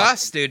that was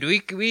us, dude.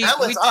 That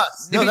was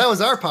us. No, that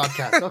was our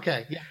podcast.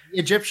 Okay, yeah,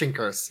 Egyptian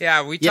Curse.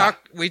 Yeah, we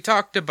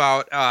talked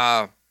about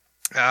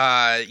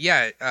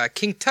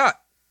King Tut.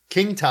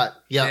 King Tut.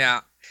 Yeah. Yeah.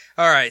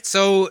 All right.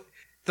 So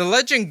the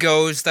legend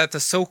goes that the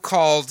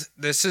so-called,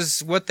 this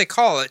is what they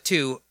call it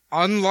too,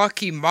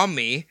 unlucky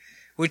mummy,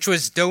 which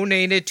was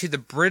donated to the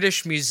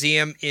British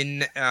Museum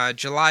in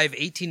July of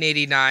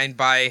 1889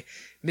 by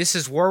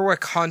Mrs.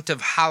 Warwick Hunt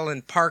of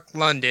Holland Park,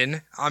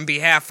 London, on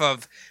behalf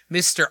of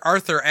Mr.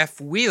 Arthur F.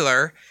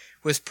 Wheeler,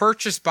 was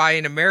purchased by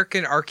an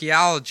American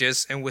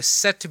archaeologist and was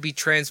set to be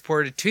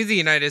transported to the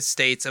United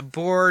States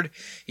aboard,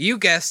 you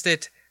guessed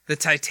it, the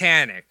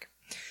Titanic.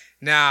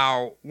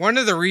 Now, one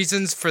of the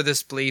reasons for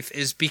this belief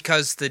is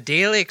because the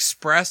Daily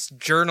Express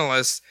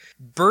journalist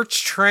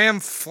Bertram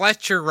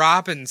Fletcher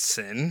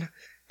Robinson,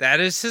 that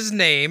is his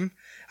name,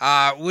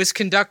 was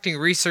conducting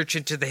research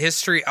into the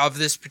history of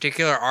this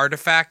particular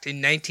artifact in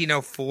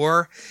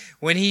 1904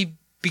 when he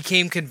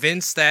became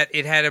convinced that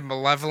it had a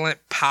malevolent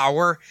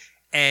power,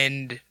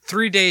 and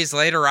 3 days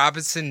later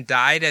Robinson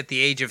died at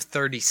the age of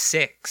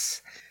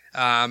 36.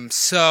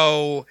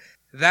 So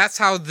that's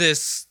how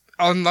this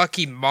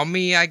unlucky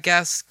mummy, I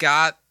guess,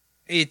 got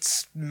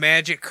its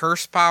magic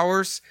curse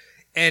powers,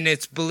 and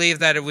it's believed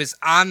that it was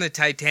on the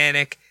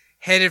Titanic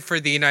headed for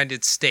the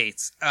United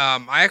States.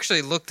 I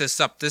actually looked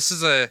this up. This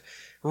is a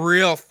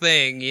real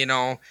thing, you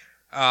know.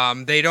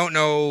 They don't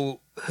know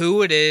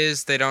who it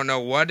is. They don't know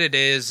what it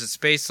is. It's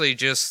basically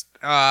just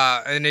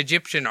an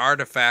Egyptian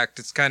artifact.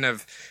 It's kind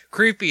of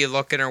creepy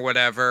looking or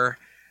whatever.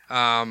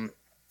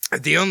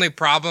 The only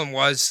problem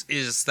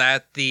is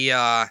that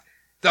the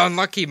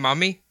unlucky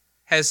mummy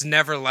has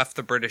never left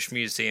the British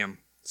Museum.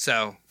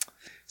 So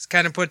it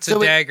kind of puts a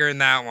dagger in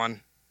that one.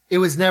 It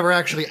was never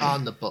actually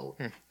on the boat.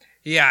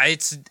 Yeah,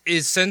 it's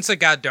since it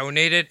got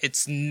donated,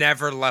 it's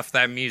never left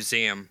that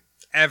museum.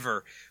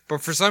 Ever. But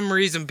for some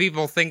reason,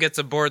 people think it's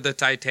aboard the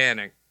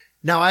Titanic.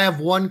 Now, I have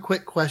one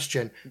quick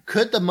question.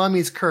 Could the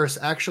Mummy's Curse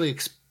actually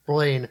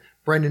explain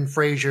Brendan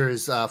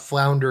Fraser's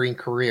floundering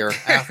career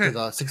after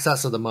the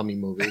success of the Mummy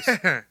movies?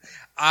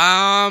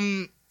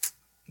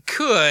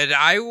 Could.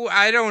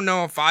 I don't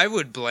know if I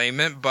would blame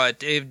it,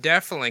 but it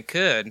definitely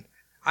could.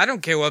 I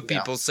don't care what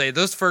people say.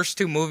 Those first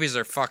 2 movies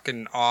are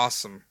fucking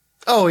awesome.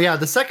 Oh, yeah.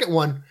 The second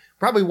one,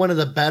 probably one of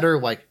the better,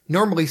 like,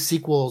 normally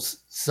sequels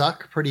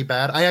suck pretty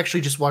bad. I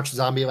actually just watched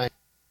Zombieland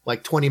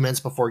like 20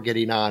 minutes before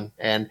getting on,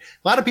 and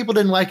a lot of people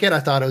didn't like it. I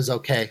thought it was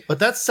okay. But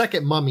that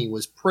second Mummy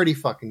was pretty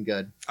fucking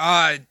good.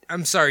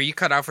 I'm sorry, you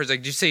cut out for a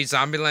second. Did you say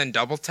Zombieland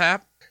Double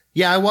Tap?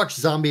 Yeah, I watched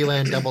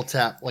Zombieland Double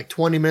Tap like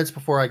 20 minutes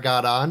before I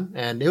got on,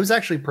 and it was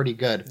actually pretty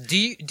good. Do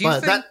you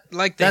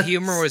think the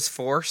humor was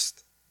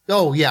forced?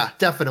 Oh, yeah,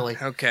 definitely.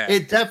 Okay.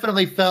 It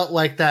definitely felt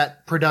like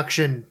that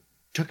production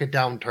took a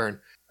downturn.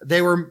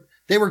 They were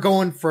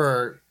going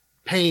for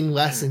paying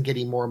less and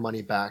getting more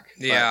money back.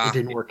 Yeah. It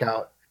didn't work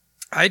out.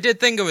 I did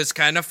think it was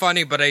kind of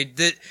funny, but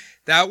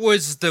that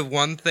was the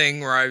one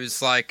thing where I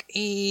was like,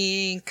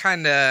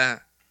 kind of,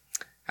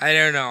 I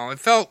don't know. It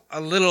felt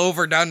a little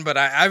overdone, but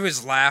I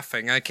was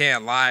laughing. I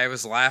can't lie. I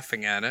was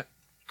laughing at it.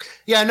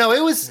 Yeah, no,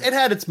 it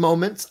had its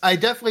moments. I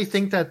definitely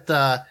think that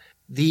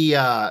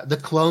the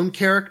clone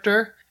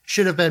character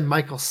should have been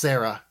Michael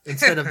Cera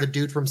instead of the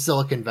dude from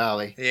Silicon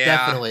Valley. Yeah,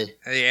 definitely.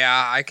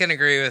 Yeah, I can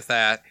agree with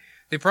that.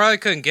 They probably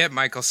couldn't get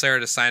Michael Cera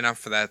to sign up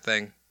for that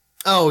thing.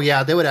 Oh,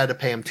 yeah, they would have had to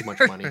pay him too much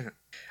money.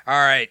 All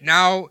right,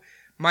 now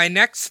my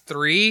next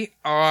 3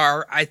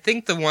 are, I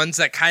think, the ones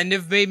that kind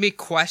of made me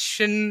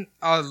question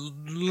a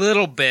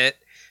little bit.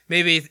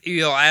 Maybe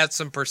you'll add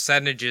some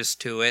percentages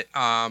to it.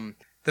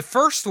 The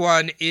first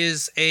one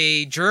is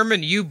a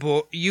German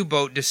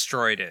U-boat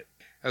destroyed it.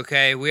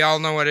 Okay, we all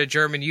know what a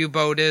German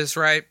U-boat is,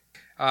 right?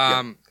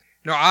 Yep.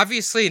 No,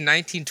 obviously in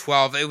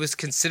 1912, it was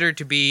considered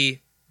to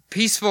be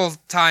peaceful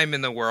time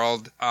in the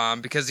world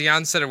because the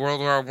onset of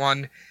World War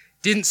I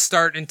didn't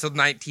start until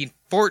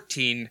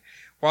 1914.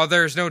 While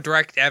there's no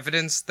direct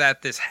evidence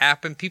that this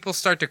happened, people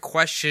start to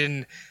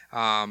question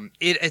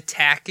it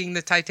attacking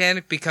the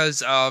Titanic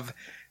because of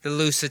the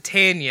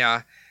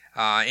Lusitania.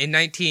 In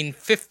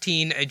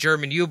 1915, a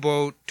German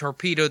U-boat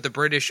torpedoed the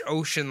British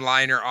ocean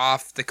liner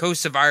off the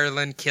coast of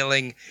Ireland,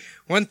 killing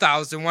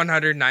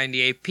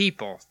 1,198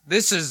 people.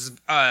 This is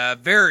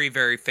very,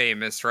 very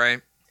famous, right?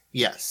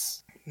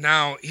 Yes.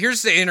 Now,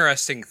 here's the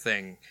interesting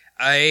thing.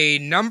 A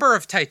number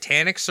of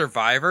Titanic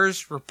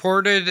survivors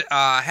reported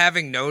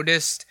having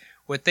noticed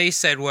what they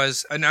said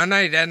was an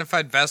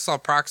unidentified vessel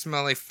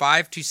approximately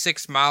 5 to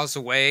 6 miles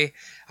away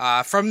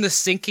from the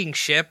sinking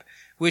ship,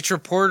 which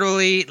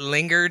reportedly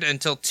lingered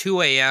until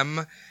 2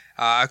 a.m.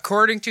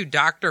 According to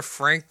Dr.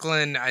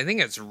 Franklin, I think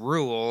it's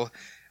Rule,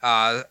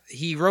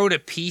 he wrote a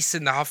piece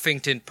in the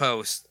Huffington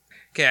Post.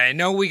 Okay, I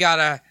know we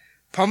gotta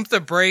pump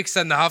the brakes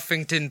on the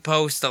Huffington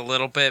Post a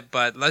little bit,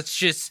 but let's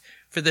just,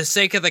 for the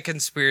sake of the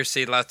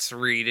conspiracy, let's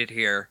read it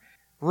here.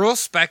 Rule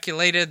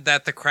speculated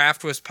that the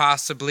craft was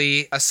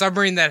possibly a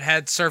submarine that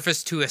had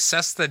surfaced to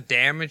assess the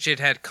damage it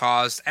had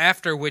caused,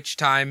 after which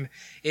time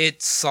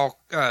it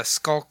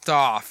skulked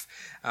off.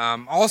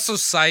 Also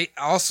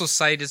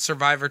cited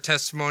survivor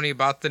testimony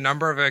about the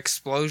number of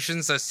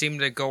explosions that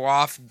seemed to go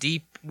off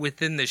deep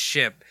within the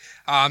ship.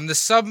 The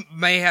sub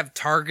may have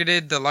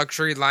targeted the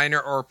luxury liner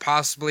or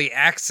possibly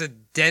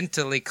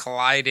accidentally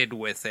collided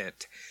with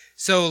it.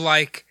 So,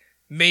 like,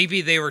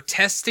 maybe they were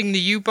testing the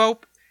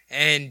U-boat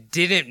and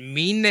didn't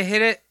mean to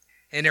hit it,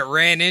 and it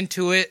ran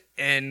into it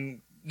and,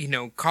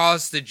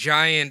 caused the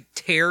giant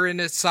tear in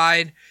its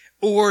side,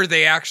 or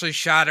they actually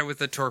shot it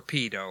with a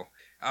torpedo.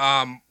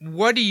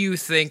 What do you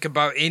think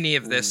about any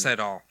of this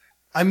at all?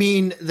 I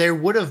mean, there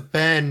would have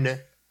been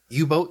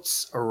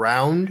U-boats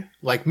around,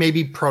 like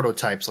maybe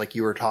prototypes like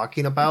you were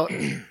talking about.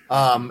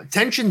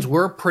 Tensions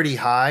were pretty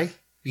high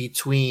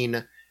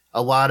between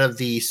a lot of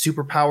the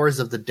superpowers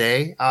of the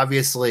day.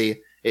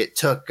 Obviously, it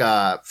took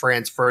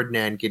Franz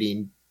Ferdinand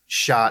getting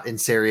shot in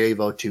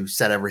Sarajevo to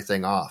set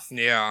everything off.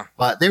 Yeah.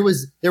 But there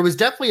was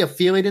definitely a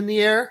feeling in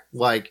the air,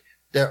 like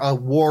a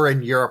war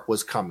in Europe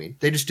was coming.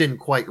 They just didn't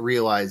quite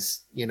realize,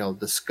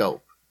 the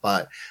scope.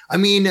 But, I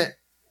mean,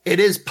 it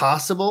is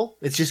possible.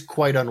 It's just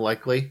quite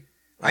unlikely.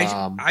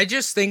 I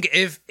just think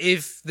if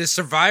the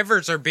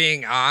survivors are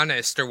being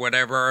honest or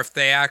whatever, or if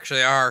they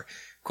actually are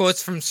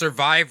quotes from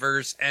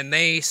survivors and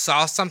they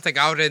saw something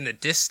out in the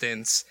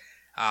distance,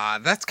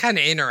 that's kind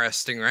of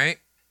interesting, right?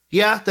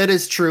 Yeah, that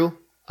is true.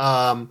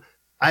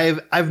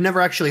 I've never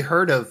actually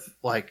heard of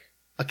like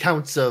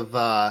accounts of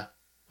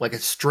like a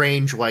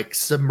strange like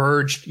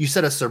submerged. You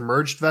said a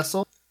submerged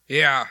vessel?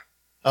 Yeah.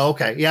 Oh,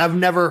 okay. Yeah, I've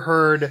never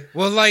heard.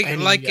 Well,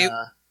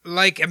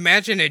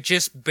 imagine it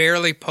just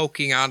barely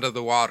poking onto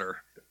the water.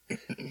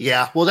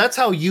 Yeah, well, that's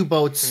how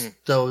U-boats,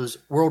 those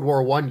World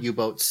War I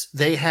U-boats,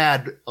 they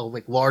had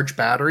like large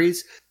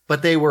batteries,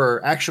 but they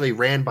were actually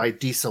ran by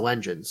diesel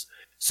engines.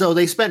 So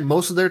they spent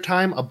most of their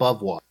time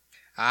above water.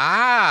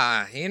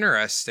 Ah,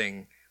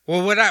 interesting.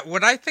 Well,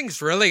 what I think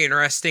is really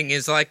interesting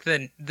is like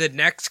the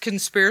next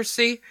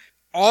conspiracy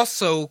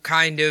also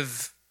kind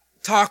of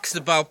talks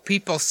about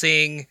people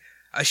seeing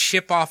a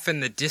ship off in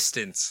the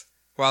distance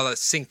while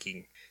it's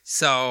sinking.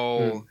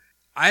 So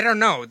I don't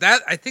know.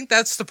 I think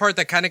that's the part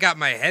that kind of got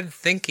my head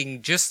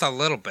thinking just a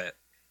little bit.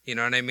 You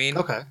know what I mean?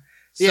 Okay.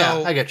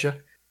 Yeah, I get you.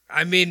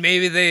 I mean,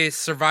 maybe the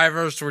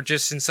survivors were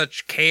just in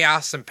such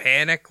chaos and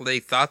panic. They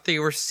thought they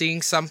were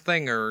seeing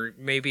something, or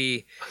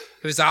maybe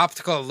it was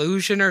optical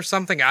illusion or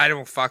something. I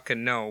don't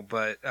fucking know,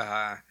 but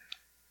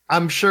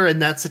I'm sure in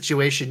that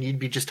situation, you'd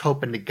be just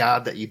hoping to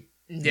God that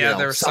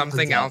there was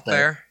something out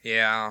there.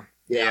 Yeah.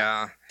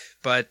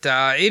 But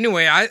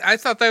anyway, I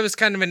thought that was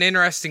kind of an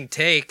interesting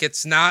take.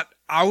 It's not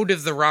out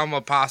of the realm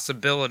of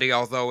possibility,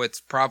 although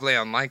it's probably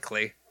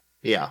unlikely.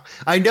 Yeah.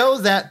 I know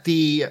that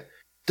the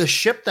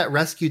ship that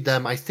rescued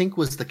them, I think,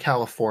 was the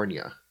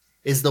California,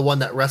 is the one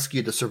that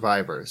rescued the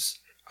survivors.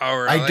 Oh,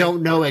 really? I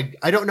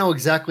don't know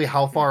exactly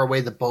how far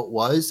away the boat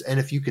was, and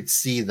if you could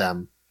see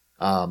them.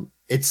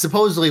 It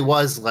supposedly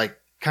was like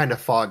kind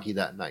of foggy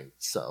that night,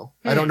 so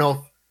I don't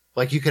know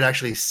if you could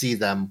actually see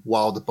them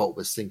while the boat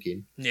was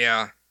sinking.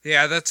 Yeah,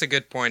 that's a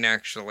good point,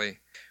 actually.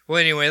 Well,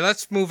 anyway,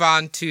 let's move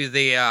on to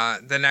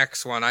the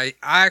next one. I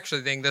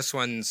actually think this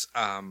one's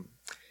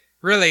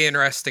really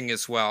interesting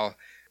as well.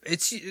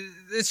 It's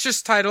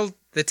just titled,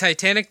 "The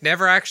Titanic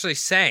Never Actually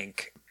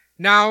Sank."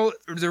 Now,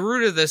 the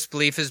root of this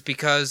belief is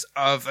because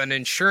of an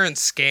insurance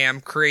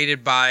scam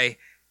created by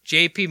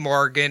J.P.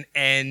 Morgan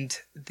and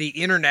the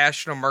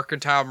International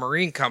Mercantile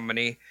Marine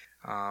Company.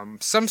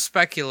 Some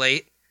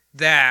speculate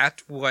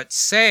that what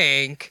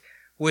sank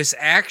was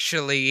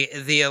actually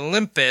the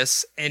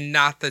Olympus and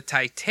not the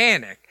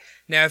Titanic.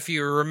 Now, if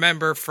you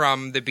remember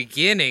from the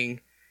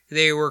beginning,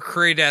 they were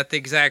created at the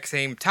exact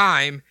same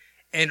time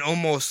and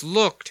almost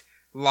looked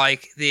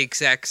like the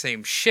exact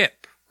same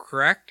ship,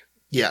 correct?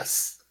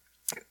 Yes.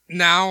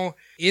 Now,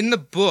 in the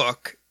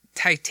book,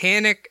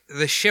 Titanic,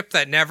 the Ship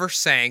That Never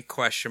Sank,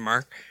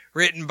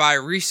 written by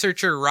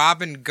researcher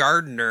Robin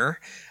Gardner,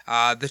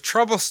 the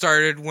trouble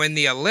started when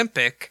the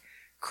Olympic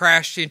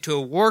crashed into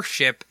a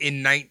warship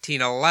in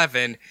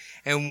 1911,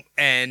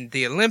 and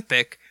the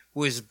Olympic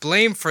was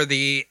blamed for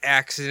the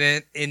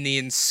accident in the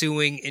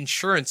ensuing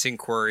insurance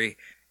inquiry.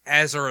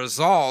 As a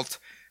result,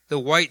 the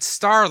White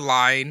Star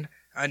Line,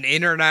 an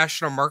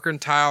International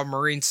Mercantile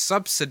Marine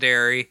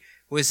subsidiary,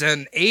 was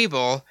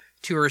unable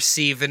to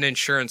receive an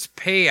insurance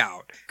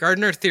payout.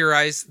 Gardner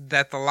theorized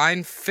that the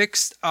line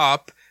fixed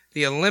up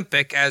the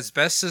Olympic as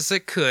best as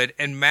it could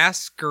and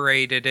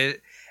masqueraded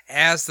it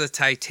as the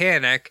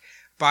Titanic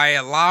by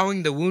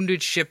allowing the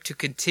wounded ship to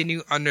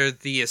continue under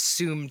the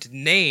assumed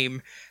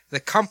name. The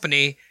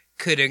company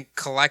couldn't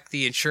collect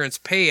the insurance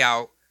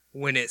payout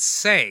when it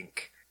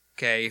sank.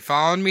 Okay, you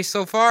following me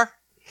so far?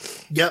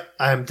 Yep,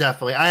 I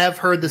have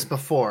heard this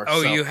before.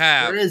 Oh, so you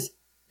have?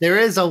 There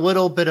is a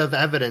little bit of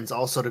evidence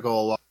also to go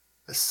along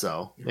with this,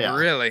 so yeah.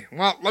 Really?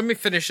 Well, let me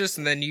finish this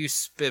and then you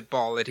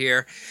spitball it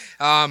here.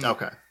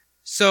 Okay.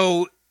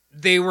 So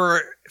they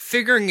were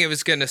figuring it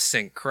was going to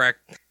sink,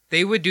 correct?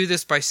 They would do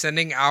this by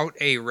sending out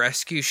a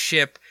rescue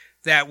ship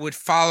that would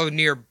follow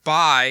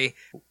nearby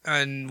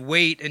and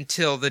wait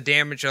until the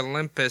damaged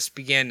Olympus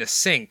began to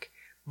sink.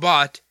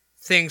 But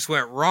things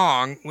went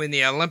wrong when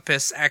the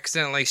Olympus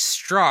accidentally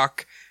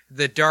struck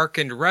the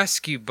darkened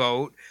rescue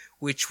boat,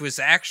 which was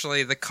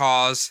actually the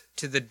cause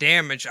to the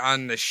damage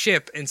on the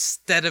ship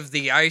instead of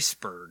the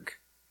iceberg,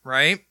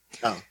 right?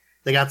 Oh,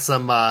 they got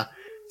some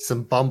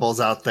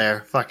bumbles out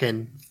there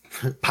fucking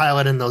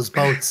piloting those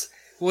boats.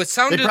 Well, it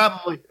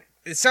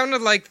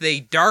sounded like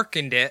they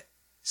darkened it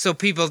so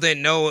people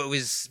didn't know it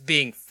was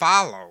being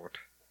followed,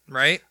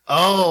 right?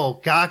 Oh,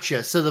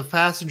 gotcha. So the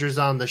passengers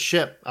on the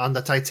ship, on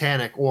the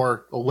Titanic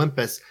or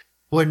Olympus,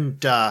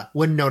 wouldn't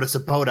notice a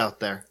boat out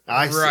there.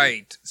 I see.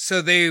 Right.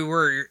 So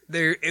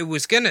it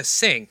was going to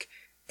sink,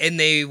 and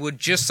they would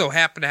just so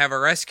happen to have a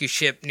rescue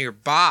ship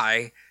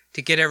nearby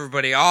to get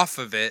everybody off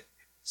of it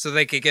so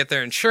they could get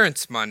their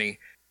insurance money.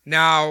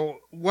 Now,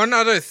 one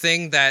other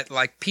thing that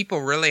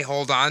people really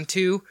hold on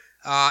to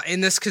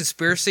in this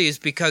conspiracy is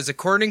because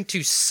according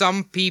to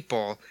some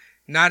people,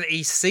 not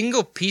a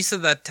single piece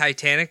of the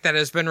Titanic that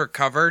has been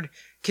recovered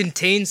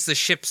contains the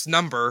ship's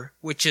number,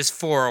 which is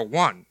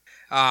 401.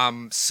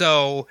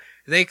 So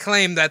they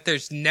claim that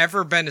there's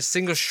never been a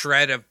single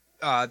shred of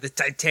the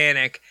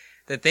Titanic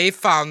that they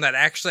found that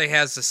actually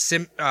has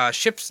a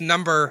ship's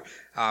number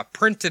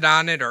printed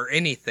on it or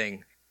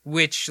anything,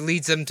 which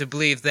leads them to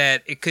believe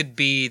that it could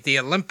be the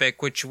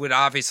Olympic, which would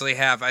obviously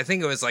have, I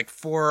think it was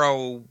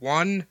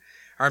 401,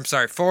 or I'm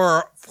sorry,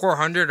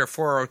 400 or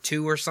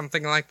 402 or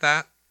something like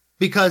that.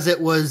 Because it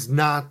was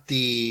not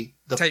the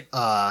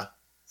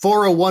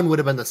 401 would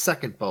have been the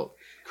second boat,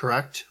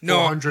 correct? No.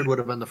 400 would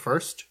have been the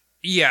first?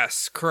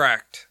 Yes,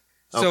 correct.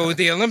 Okay. So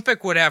the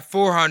Olympic would have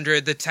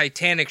 400, the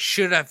Titanic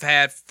should have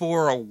had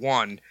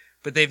 401,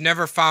 but they've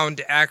never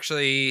found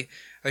actually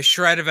a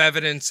shred of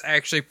evidence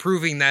actually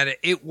proving that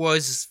it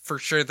was for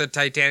sure the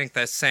Titanic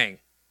that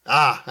sank.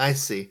 Ah, I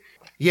see.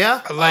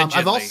 Yeah,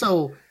 I've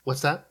also...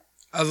 What's that?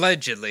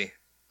 Allegedly,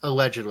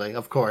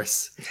 of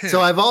course. So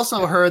I've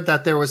also heard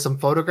that there was some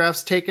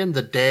photographs taken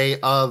the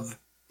day of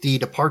the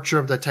departure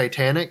of the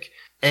Titanic,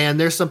 and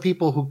there's some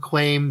people who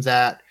claim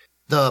that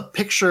the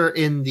picture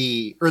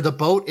the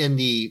boat in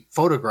the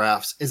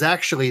photographs is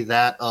actually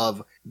that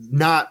of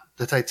not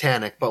the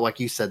Titanic, but like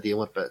you said, the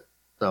Olympic.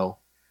 So,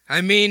 I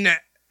mean,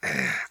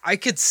 I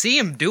could see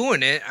him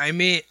doing it. I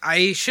mean,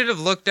 I should have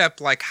looked up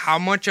like how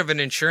much of an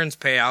insurance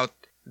payout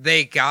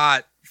they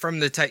got from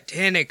the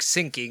Titanic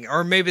sinking,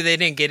 or maybe they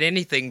didn't get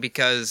anything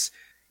because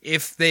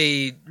if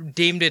they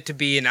deemed it to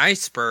be an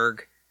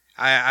iceberg,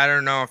 I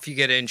don't know if you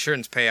get an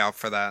insurance payout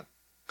for that.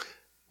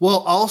 Well,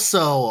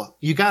 also,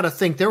 you got to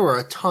think there were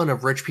a ton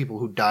of rich people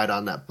who died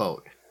on that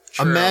boat.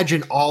 True.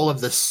 Imagine all of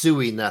the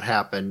suing that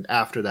happened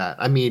after that.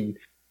 I mean,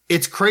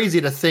 it's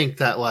crazy to think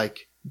that,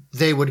 like,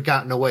 they would have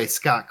gotten away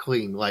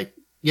scot-clean. Like,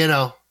 you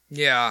know.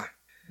 Yeah.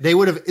 They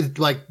would have,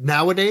 like,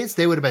 nowadays,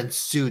 they would have been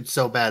sued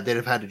so bad they'd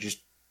have had to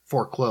just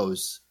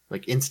foreclose,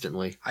 like,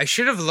 instantly. I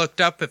should have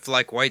looked up if,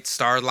 like, White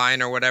Star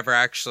Line or whatever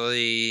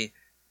actually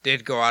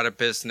did go out of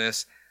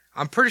business.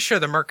 I'm pretty sure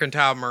the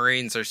Mercantile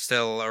Marines are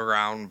still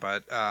around,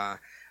 but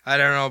I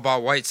don't know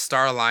about White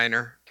Star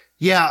Liner.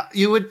 Yeah,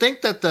 you would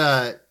think that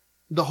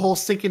the whole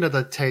sinking of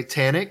the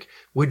Titanic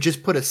would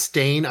just put a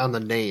stain on the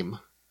name.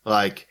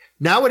 Like,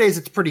 nowadays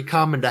it's pretty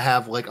common to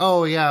have, like,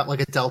 oh yeah, like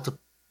a Delta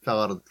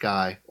fell out of the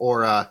sky,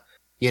 or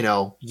you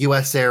know,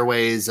 U.S.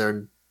 Airways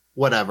or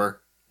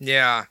whatever.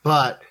 Yeah.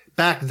 But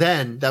back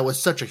then, that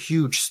was such a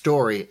huge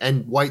story,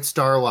 and White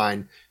Star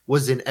Line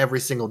was in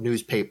every single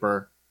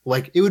newspaper.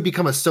 Like, it would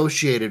become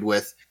associated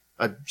with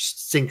a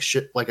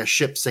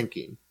ship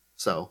sinking.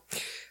 So,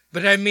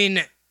 but I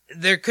mean,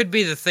 there could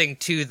be the thing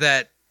too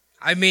that,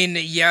 I mean,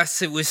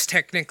 yes, it was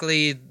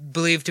technically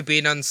believed to be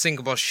an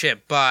unsinkable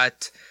ship,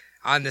 but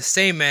on the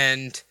same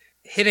end,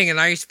 hitting an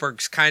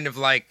iceberg's kind of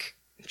like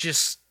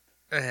just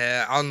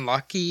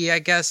unlucky, I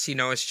guess. You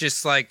know, it's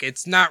just like,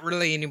 it's not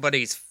really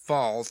anybody's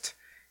fault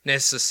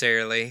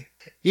necessarily.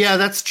 Yeah,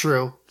 that's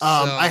true.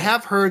 I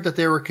have heard that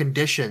there were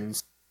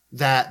conditions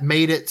that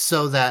made it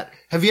so that,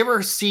 have you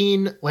ever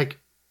seen, like,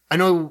 I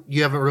know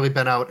you haven't really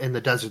been out in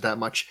the desert that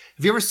much.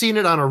 Have you ever seen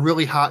it on a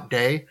really hot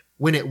day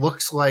when it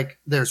looks like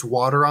there's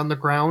water on the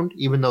ground,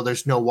 even though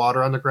there's no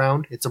water on the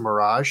ground? It's a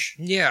mirage.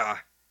 Yeah.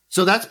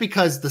 So that's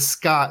because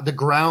the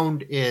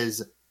ground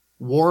is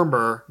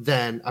warmer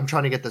than, I'm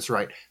trying to get this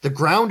right. The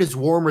ground is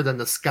warmer than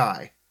the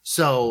sky.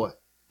 So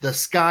the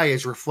sky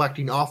is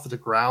reflecting off of the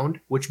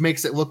ground, which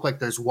makes it look like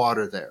there's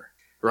water there,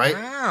 right?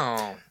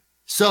 Wow.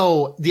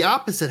 So the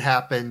opposite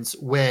happens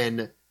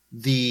when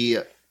the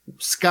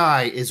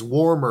sky is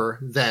warmer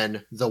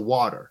than the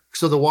water.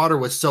 So the water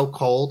was so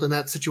cold in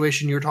that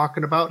situation you were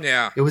talking about.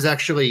 Yeah. It was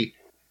actually,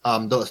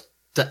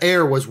 the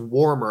air was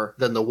warmer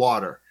than the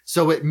water.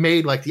 So it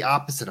made like the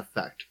opposite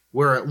effect,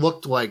 where it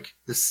looked like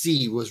the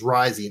sea was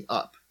rising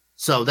up.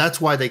 So that's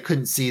why they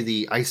couldn't see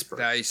the iceberg.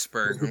 The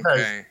iceberg,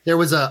 okay. There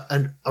was a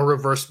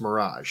reverse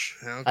mirage.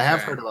 Okay. I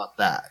have heard about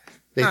that.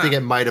 They think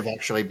it might have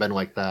actually been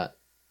like that.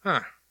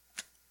 Huh.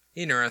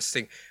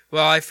 Interesting.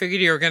 Well, I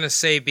figured you were going to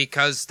say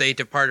because they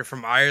departed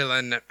from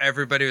Ireland,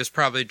 everybody was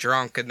probably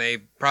drunk and they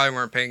probably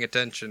weren't paying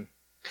attention.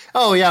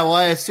 Oh, yeah. Well,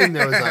 I assume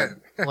there was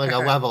a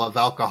level of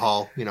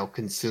alcohol,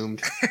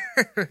 consumed.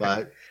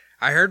 But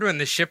I heard when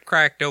the ship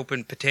cracked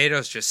open,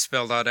 potatoes just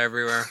spilled out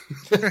everywhere.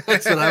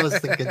 That's what I was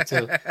thinking,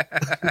 too.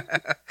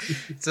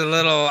 It's a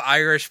little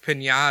Irish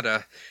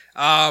piñata.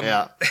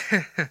 Yeah.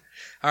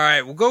 All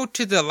right, we'll go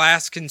to the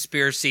last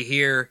conspiracy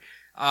here.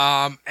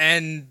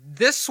 And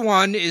this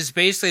one is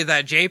basically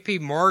that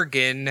JP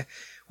Morgan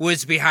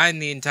was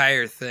behind the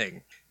entire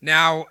thing.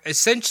 Now,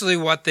 essentially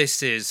what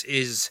this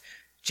is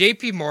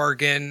JP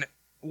Morgan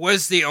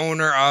was the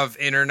owner of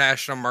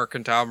International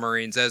Mercantile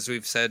Marines, as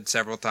we've said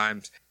several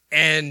times.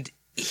 And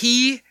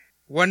he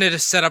wanted to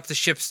set up the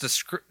ship's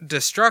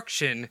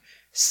destruction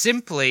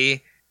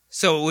simply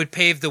so it would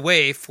pave the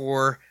way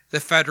for the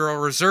Federal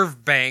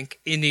Reserve Bank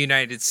in the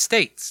United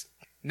States.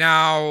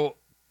 Now,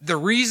 the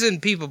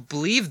reason people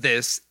believe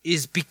this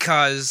is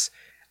because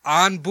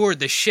on board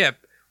the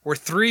ship were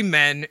three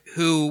men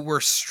who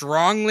were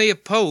strongly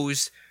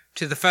opposed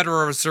to the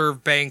Federal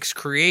Reserve Bank's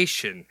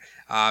creation.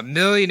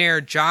 Millionaire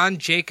John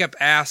Jacob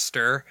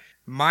Astor,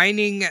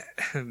 mining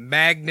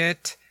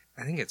magnate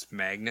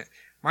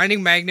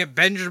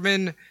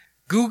Benjamin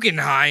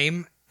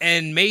Guggenheim,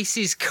 and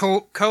Macy's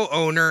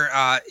co-owner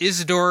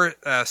Isidore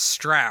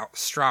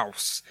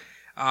Strauss.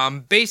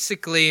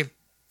 Basically,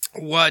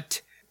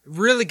 what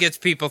really gets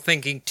people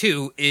thinking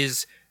too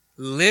is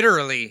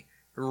literally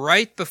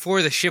right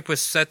before the ship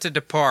was set to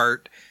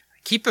depart.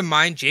 Keep in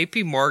mind,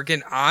 JP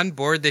Morgan on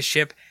board the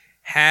ship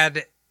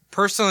had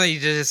personally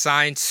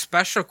designed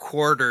special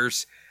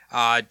quarters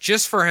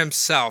just for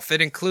himself.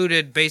 It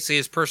included basically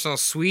his personal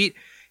suite,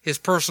 his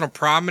personal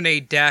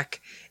promenade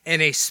deck,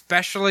 and a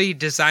specially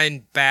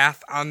designed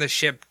bath on the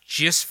ship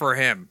just for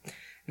him.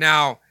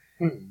 Now,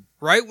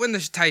 right when the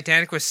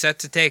Titanic was set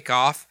to take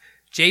off,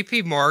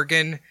 JP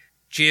Morgan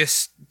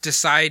just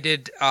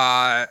decided,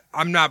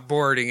 I'm not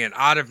boarding it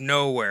out of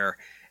nowhere.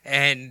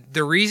 And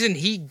the reason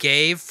he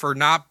gave for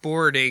not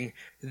boarding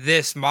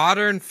this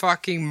modern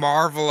fucking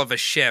marvel of a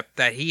ship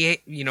that he,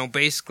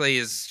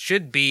 basically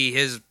should be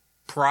his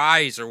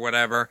prize or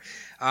whatever,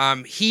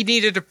 he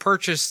needed to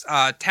purchase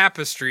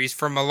tapestries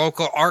from a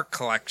local art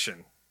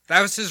collection.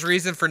 That was his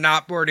reason for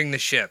not boarding the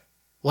ship.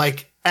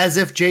 Like, as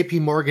if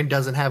JP Morgan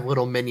doesn't have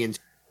little minions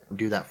to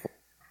do that for.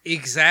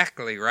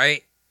 Exactly,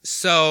 right?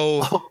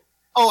 So...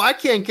 Oh, I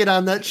can't get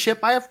on that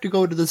ship. I have to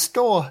go to the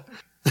store.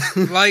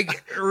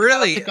 Like,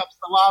 really? Pick up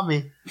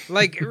salami.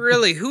 Like,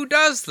 really, who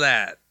does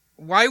that?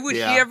 Why would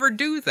he ever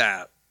do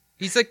that?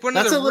 He's like one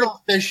of the... That's a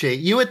little fishy.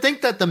 You would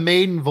think that the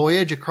maiden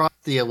voyage across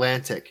the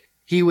Atlantic,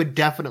 he would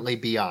definitely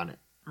be on it.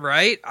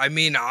 Right? I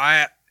mean,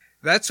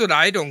 that's what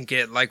I don't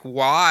get. Like,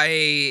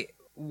 why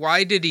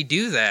did he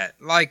do that?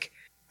 Like,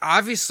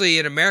 obviously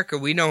in America,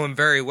 we know him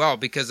very well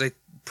because I'm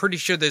pretty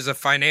sure there's a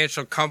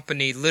financial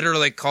company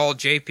literally called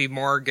JP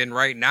Morgan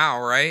right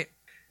now, right?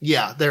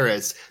 Yeah, there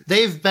is.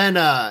 They've been,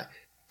 I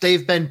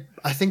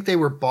think they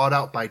were bought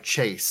out by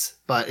Chase,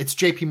 but it's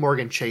JP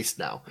Morgan Chase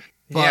now.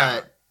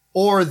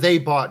 Or they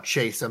bought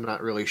Chase. I'm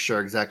not really sure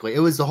exactly. It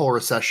was the whole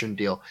recession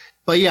deal.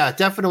 But yeah,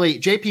 definitely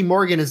JP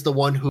Morgan is the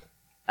one who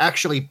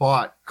actually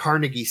bought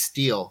Carnegie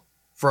Steel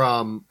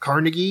from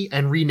Carnegie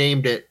and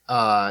renamed it,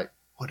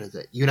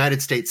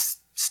 United States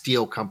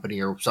Steel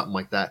Company or something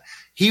like that.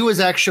 He was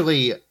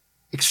actually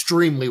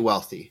extremely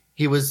wealthy.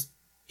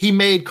 He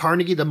made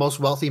Carnegie the most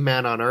wealthy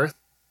man on earth.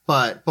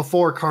 But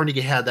before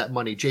Carnegie had that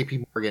money,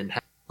 JP Morgan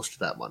had most of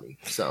that money.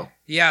 So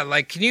yeah,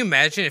 like, can you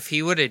imagine if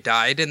he would have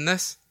died in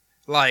this?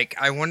 Like,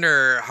 I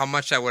wonder how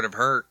much that would have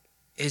hurt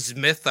his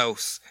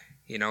mythos.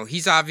 You know,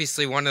 he's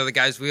obviously one of the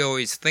guys we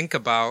always think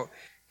about,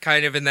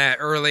 kind of in that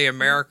early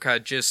America,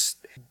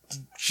 just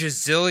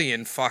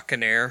gazillion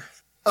fucking air.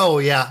 Oh,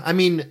 yeah. I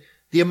mean,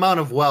 the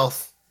amount of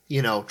wealth,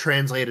 you know,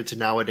 translated to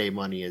nowadays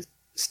money is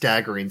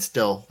staggering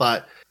still.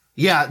 But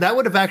yeah, that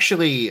would have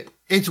actually,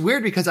 it's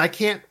weird because I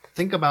can't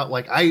think about,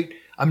 like,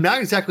 I'm not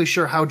exactly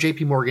sure how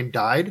JP Morgan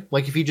died.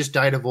 Like, if he just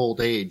died of old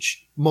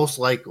age, most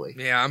likely.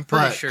 Yeah, I'm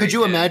pretty sure. Could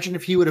you imagine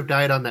if he would have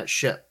died on that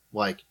ship?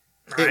 Like,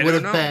 it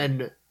would have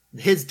been,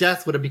 his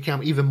death would have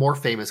become even more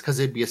famous because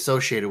it'd be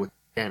associated with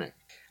Titanic.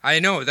 I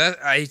know that.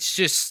 It's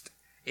just,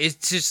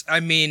 I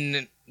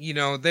mean, you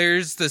know,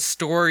 there's the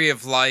story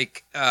of,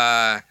 like,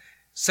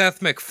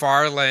 Seth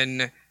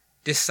MacFarlane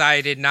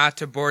decided not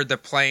to board the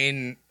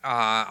plane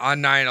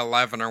on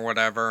 9/11 or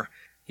whatever.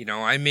 You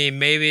know, I mean,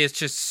 maybe it's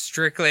just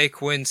strictly a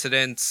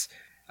coincidence,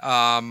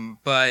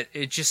 but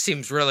it just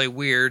seems really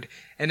weird.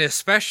 And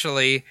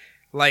especially,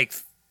 like,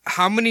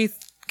 how many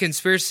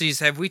conspiracies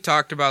have we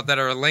talked about that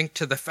are linked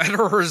to the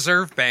Federal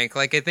Reserve Bank?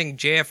 Like, I think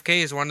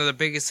JFK is one of the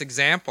biggest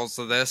examples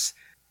of this.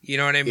 You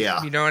know what I mean?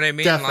 Yeah, you know what I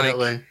mean?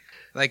 definitely.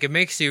 Like, it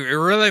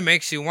really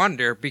makes you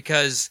wonder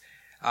because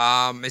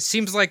it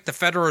seems like the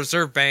Federal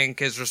Reserve Bank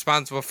is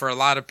responsible for a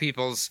lot of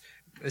people's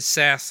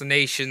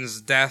assassinations,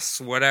 deaths,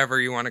 whatever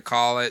you want to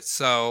call it.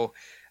 So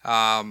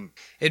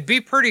it'd be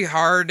pretty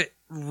hard,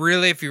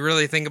 really, if you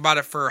really think about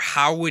it, for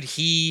how would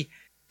he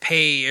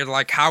pay, or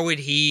like how would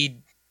he,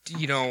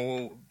 you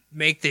know,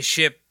 make the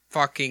ship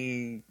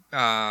fucking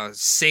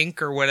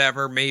sink or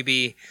whatever.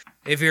 Maybe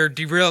if you're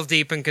real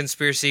deep in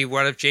conspiracy,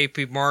 what if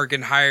JP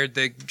Morgan hired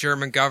the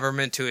German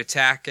government to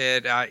attack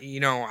it? You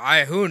know,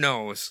 who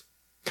knows?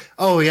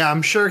 Oh yeah,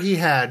 I'm sure he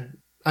had,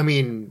 I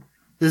mean,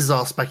 this is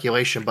all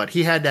speculation, but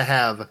he had to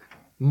have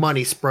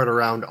money spread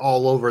around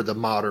all over the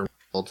modern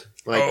world,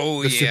 like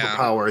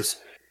superpowers.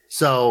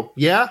 So,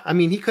 yeah, I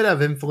mean, he could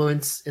have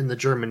influence in the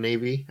German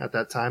Navy at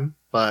that time,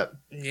 but...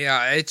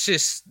 Yeah, it's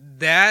just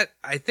that,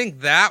 I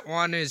think that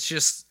one is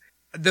just,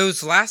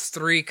 those last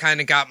three kind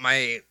of got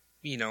my,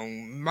 you know,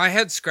 my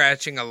head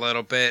scratching a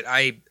little bit.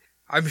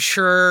 I'm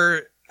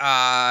sure,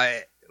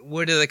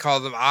 what do they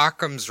call them?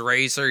 Occam's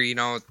razor, you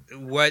know,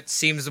 what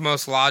seems the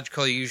most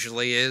logical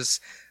usually is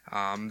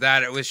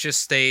that it was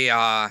just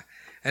an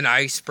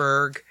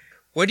iceberg.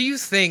 What do you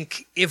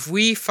think if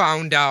we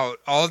found out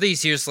all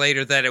these years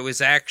later that it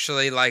was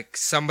actually like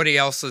somebody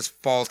else's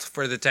fault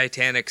for the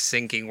Titanic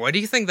sinking? What do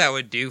you think that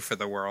would do for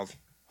the world?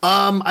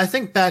 I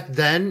think back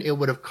then it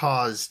would have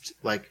caused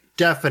like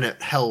definite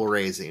hell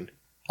raising.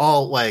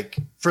 All like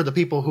for the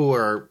people who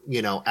are,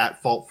 you know, at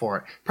fault for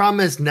it. Problem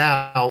is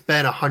now it's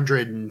been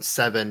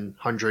 107,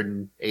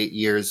 108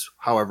 years,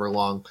 however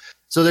long.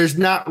 So there's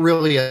not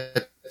really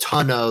a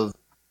ton of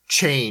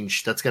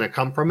change that's going to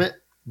come from it.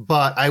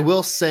 But I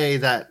will say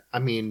that, I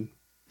mean,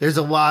 there's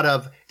a lot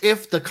of,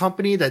 if the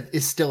company that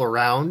is still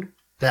around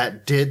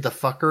that did the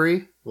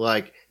fuckery,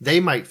 like,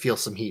 they might feel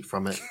some heat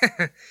from it.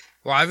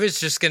 Well, I was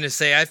just going to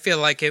say, I feel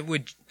like it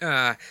would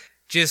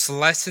just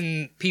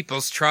lessen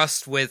people's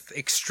trust with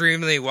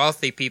extremely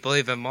wealthy people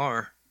even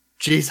more.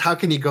 Jeez, how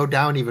can you go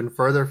down even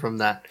further from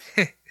that?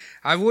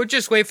 I would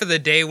just wait for the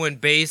day when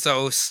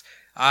Bezos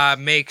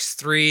makes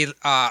 3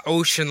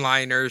 ocean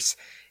liners,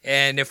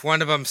 and if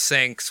one of them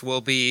sinks,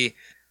 we'll be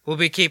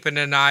keeping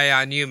an eye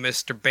on you,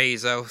 Mr.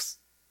 Bezos.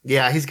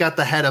 Yeah, he's got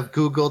the head of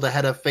Google, the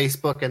head of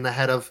Facebook, and the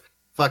head of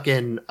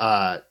fucking,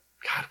 God,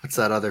 what's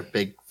that other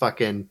big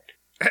fucking,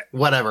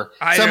 whatever.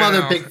 Some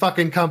other big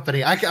fucking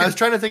company. I was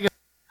trying to think of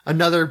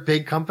another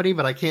big company,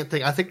 but I can't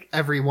think. I think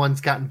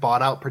everyone's gotten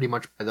bought out pretty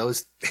much by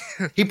those.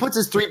 He puts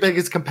his 3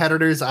 biggest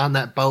competitors on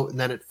that boat, and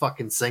then it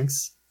fucking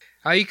sinks.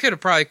 You could have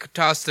probably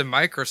tossed in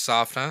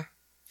Microsoft, huh?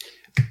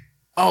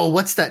 Oh,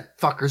 what's that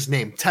fucker's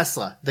name?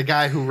 Tesla, the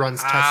guy who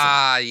runs Tesla.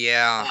 Ah,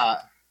 yeah.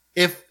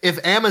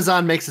 If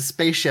Amazon makes a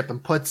spaceship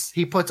and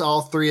puts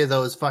all three of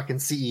those fucking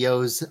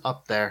CEOs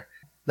up there,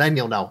 then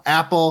you'll know.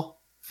 Apple,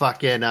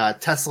 fucking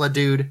Tesla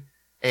dude,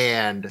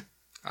 and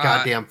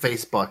goddamn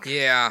Facebook.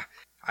 Yeah.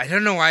 I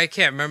don't know why I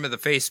can't remember the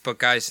Facebook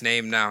guy's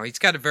name now. He's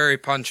got a very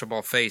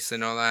punchable face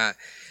and all that.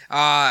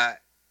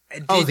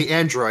 The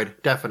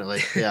Android,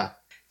 definitely. Yeah.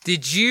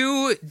 Did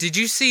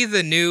you see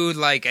the new,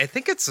 like, I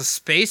think it's a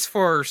Space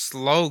Force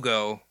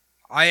logo.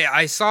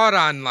 I saw it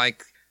on,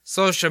 like,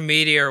 social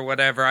media or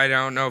whatever. I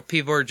don't know.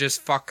 People are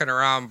just fucking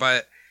around,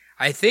 but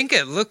I think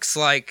it looks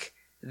like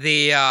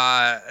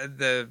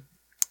the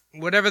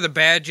whatever the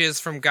badge is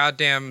from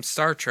goddamn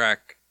Star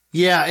Trek.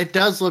 Yeah, it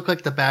does look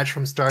like the badge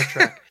from Star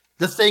Trek.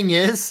 The thing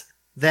is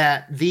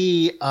that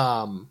the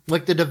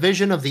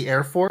division of the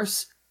Air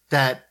Force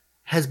that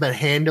has been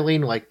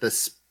handling, like,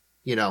 this,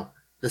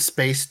 the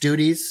space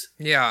duties.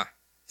 Yeah.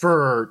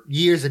 For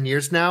years and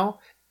years now,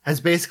 has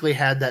basically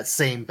had that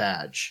same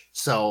badge.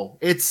 So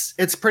it's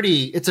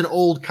an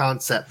old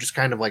concept, just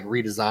kind of like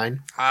redesigned.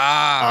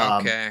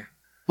 Okay.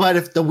 But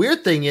if the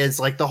weird thing is,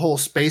 like, the whole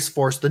Space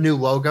Force, the new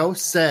logo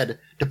said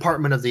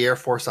Department of the Air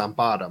Force on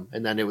bottom,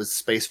 and then it was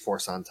Space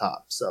Force on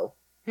top. So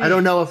I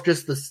don't know if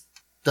just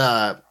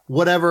the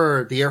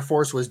whatever the Air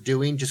Force was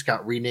doing just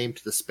got renamed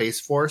to the Space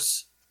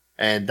Force,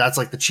 and that's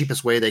like the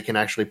cheapest way they can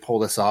actually pull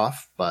this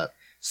off. But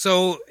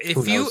so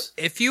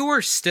if you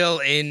were still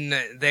in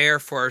the Air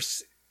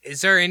Force,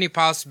 is there any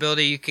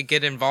possibility you could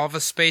get involved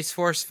with Space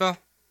Force, Phil?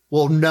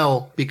 Well,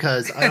 no,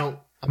 because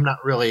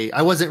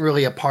I wasn't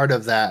really a part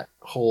of that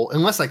whole,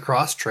 unless I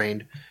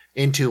cross-trained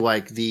into,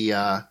 like,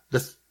 the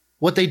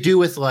what they do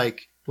with,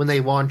 like, when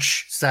they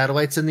launch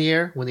satellites in the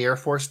air, when the Air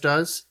Force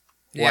does.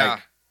 Yeah.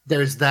 Like,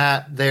 there's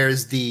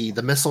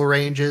the missile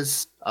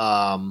ranges,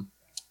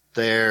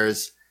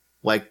 there's,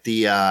 like,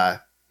 the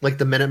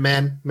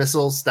Minuteman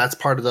missiles, that's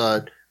part of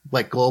the,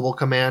 like, global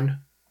command.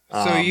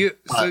 So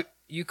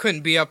you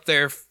couldn't be up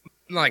there,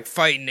 like,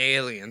 fighting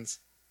aliens.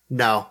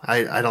 No,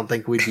 I don't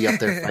think we'd be up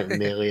there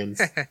fighting aliens.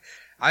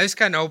 I was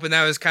kind of hoping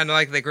that was kind of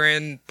like the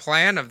grand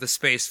plan of the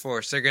Space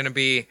Force. They're going to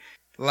be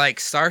like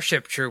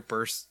Starship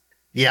Troopers.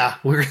 Yeah,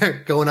 we're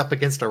going up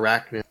against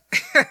arachnids.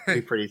 Be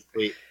pretty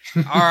sweet.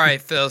 All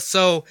right, Phil.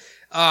 So,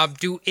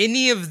 do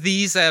any of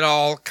these at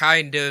all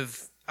kind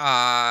of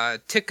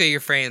tickle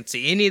your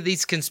fancy? Any of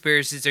these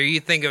conspiracies, or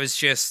you think it was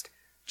just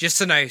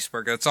an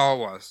iceberg? That's all it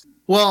was.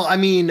 Well, I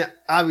mean,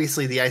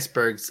 obviously the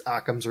iceberg's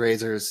Occam's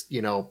razor's,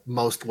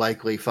 most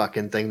likely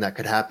fucking thing that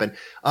could happen.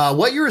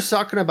 What you were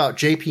talking about,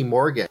 JP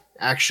Morgan,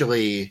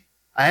 actually,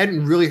 I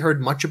hadn't really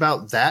heard much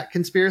about that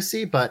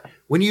conspiracy, but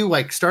when you,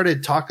 like,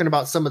 started talking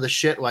about some of the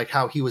shit, like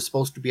how he was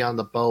supposed to be on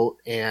the boat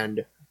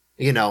and,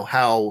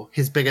 how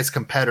his biggest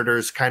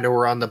competitors kind of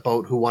were on the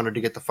boat who wanted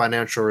to get the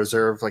financial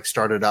reserve, like,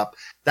 started up,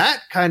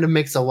 that kind of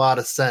makes a lot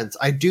of sense.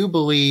 I do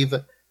believe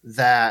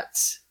that,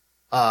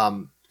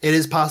 it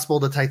is possible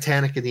the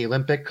Titanic and the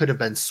Olympic could have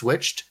been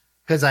switched,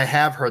 because I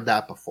have heard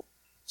that before.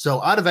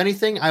 So out of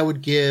anything, I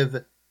would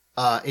give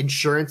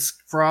insurance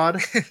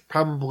fraud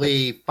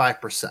probably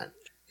 5%.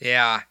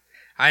 Yeah,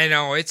 I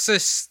know. It's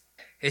just,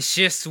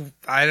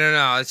 I don't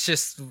know.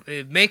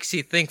 It makes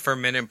you think for a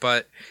minute,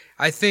 but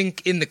I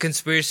think in the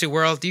conspiracy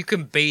world, you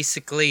can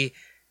basically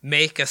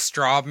make a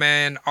straw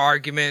man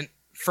argument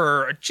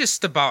for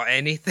just about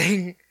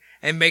anything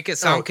and make it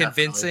sound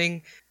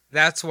convincing.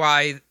 That's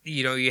why,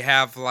 you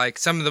have, like,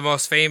 some of the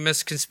most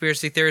famous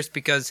conspiracy theorists,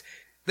 because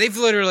they've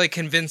literally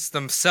convinced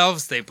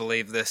themselves they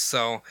believe this,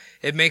 so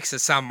it makes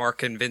it sound more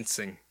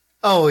convincing.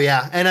 Oh,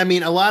 yeah. And I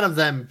mean, a lot of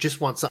them just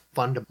want something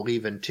fun to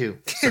believe in, too.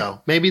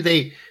 So maybe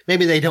they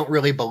don't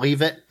really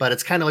believe it, but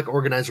it's kind of like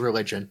organized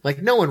religion.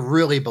 Like, no one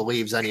really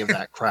believes any of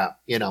that crap.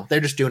 They're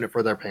just doing it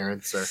for their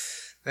parents or,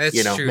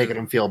 That's true. Making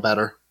them feel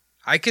better.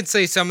 I could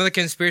say some of the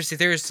conspiracy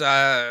theorists,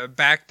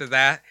 back to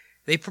that,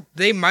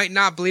 they might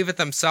not believe it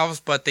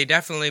themselves, but they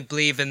definitely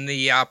believe in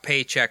the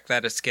paycheck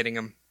that it's getting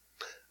them.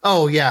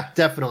 Oh, yeah,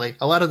 definitely.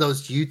 A lot of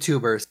those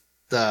YouTubers,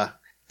 the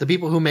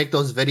people who make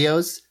those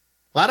videos,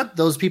 a lot of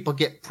those people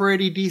get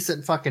pretty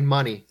decent fucking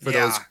money for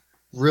those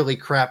really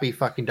crappy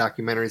fucking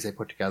documentaries they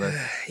put together.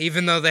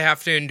 Even though they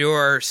have to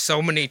endure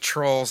so many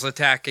trolls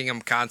attacking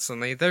them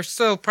constantly, they're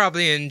still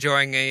probably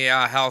enjoying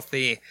a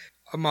healthy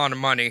amount of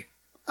money.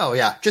 Oh,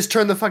 yeah. Just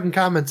turn the fucking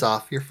comments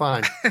off. You're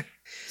fine.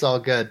 It's all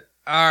good.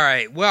 All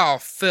right. Well,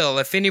 Phil,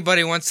 if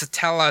anybody wants to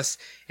tell us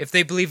if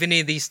they believe any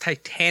of these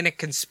Titanic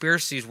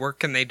conspiracies, where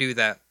can they do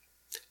that?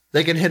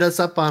 They can hit us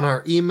up on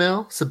our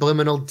email,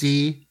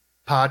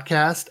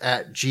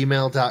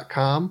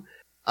 subliminaldpodcast@gmail.com.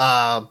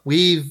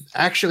 We've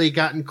actually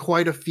gotten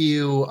quite a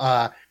few,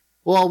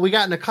 we've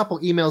gotten a couple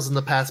emails in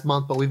the past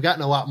month, but we've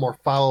gotten a lot more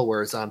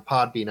followers on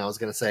Podbean, I was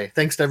going to say.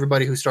 Thanks to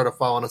everybody who started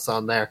following us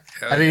on there.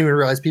 I didn't even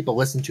realize people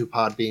listen to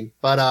Podbean.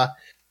 But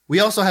we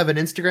also have an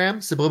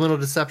Instagram, Subliminal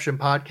Deception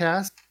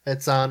Podcast.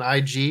 It's on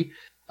IG.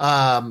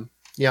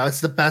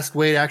 It's the best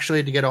way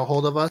actually to get a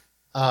hold of us.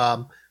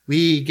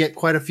 We get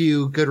quite a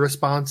few good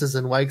responses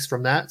and likes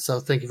from that, so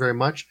thank you very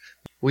much.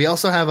 We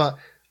also have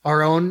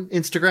our own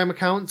Instagram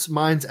accounts.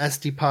 Mine's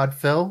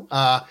SDPodPhil.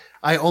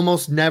 I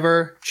almost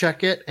never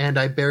check it, and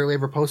I barely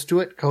ever post to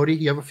it. Cody,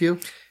 you have a few?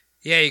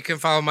 Yeah, you can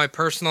follow my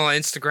personal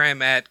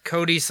Instagram at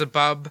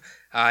CodySabub.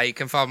 You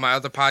can follow my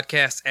other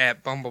podcast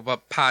at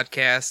Bumblebutt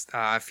Podcast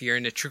if you're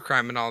into true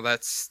crime and all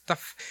that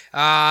stuff.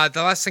 The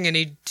last thing I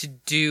need to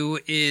do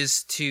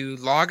is to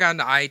log on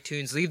to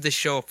iTunes, leave the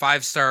show a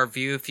 5-star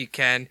review if you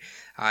can.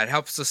 It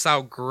helps us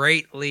out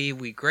greatly.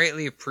 We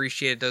greatly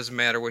appreciate it. Doesn't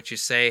matter what you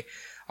say.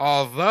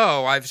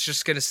 Although, I was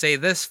just going to say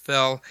this,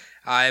 Phil,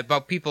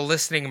 about people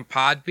listening in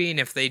Podbean,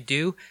 if they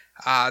do.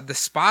 The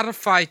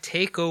Spotify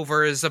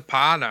takeover is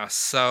upon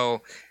us,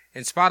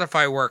 and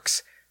Spotify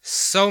works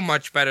so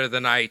much better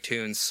than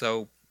iTunes,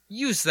 so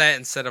use that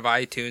instead of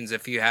iTunes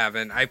if you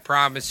haven't. I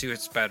promise you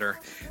it's better.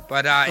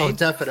 But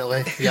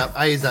definitely. Yep,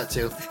 I use that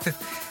too.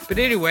 But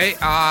anyway,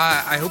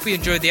 I hope you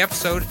enjoyed the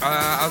episode.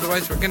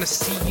 Otherwise, we're going to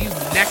see you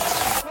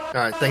next week.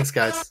 All right, thanks,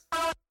 guys.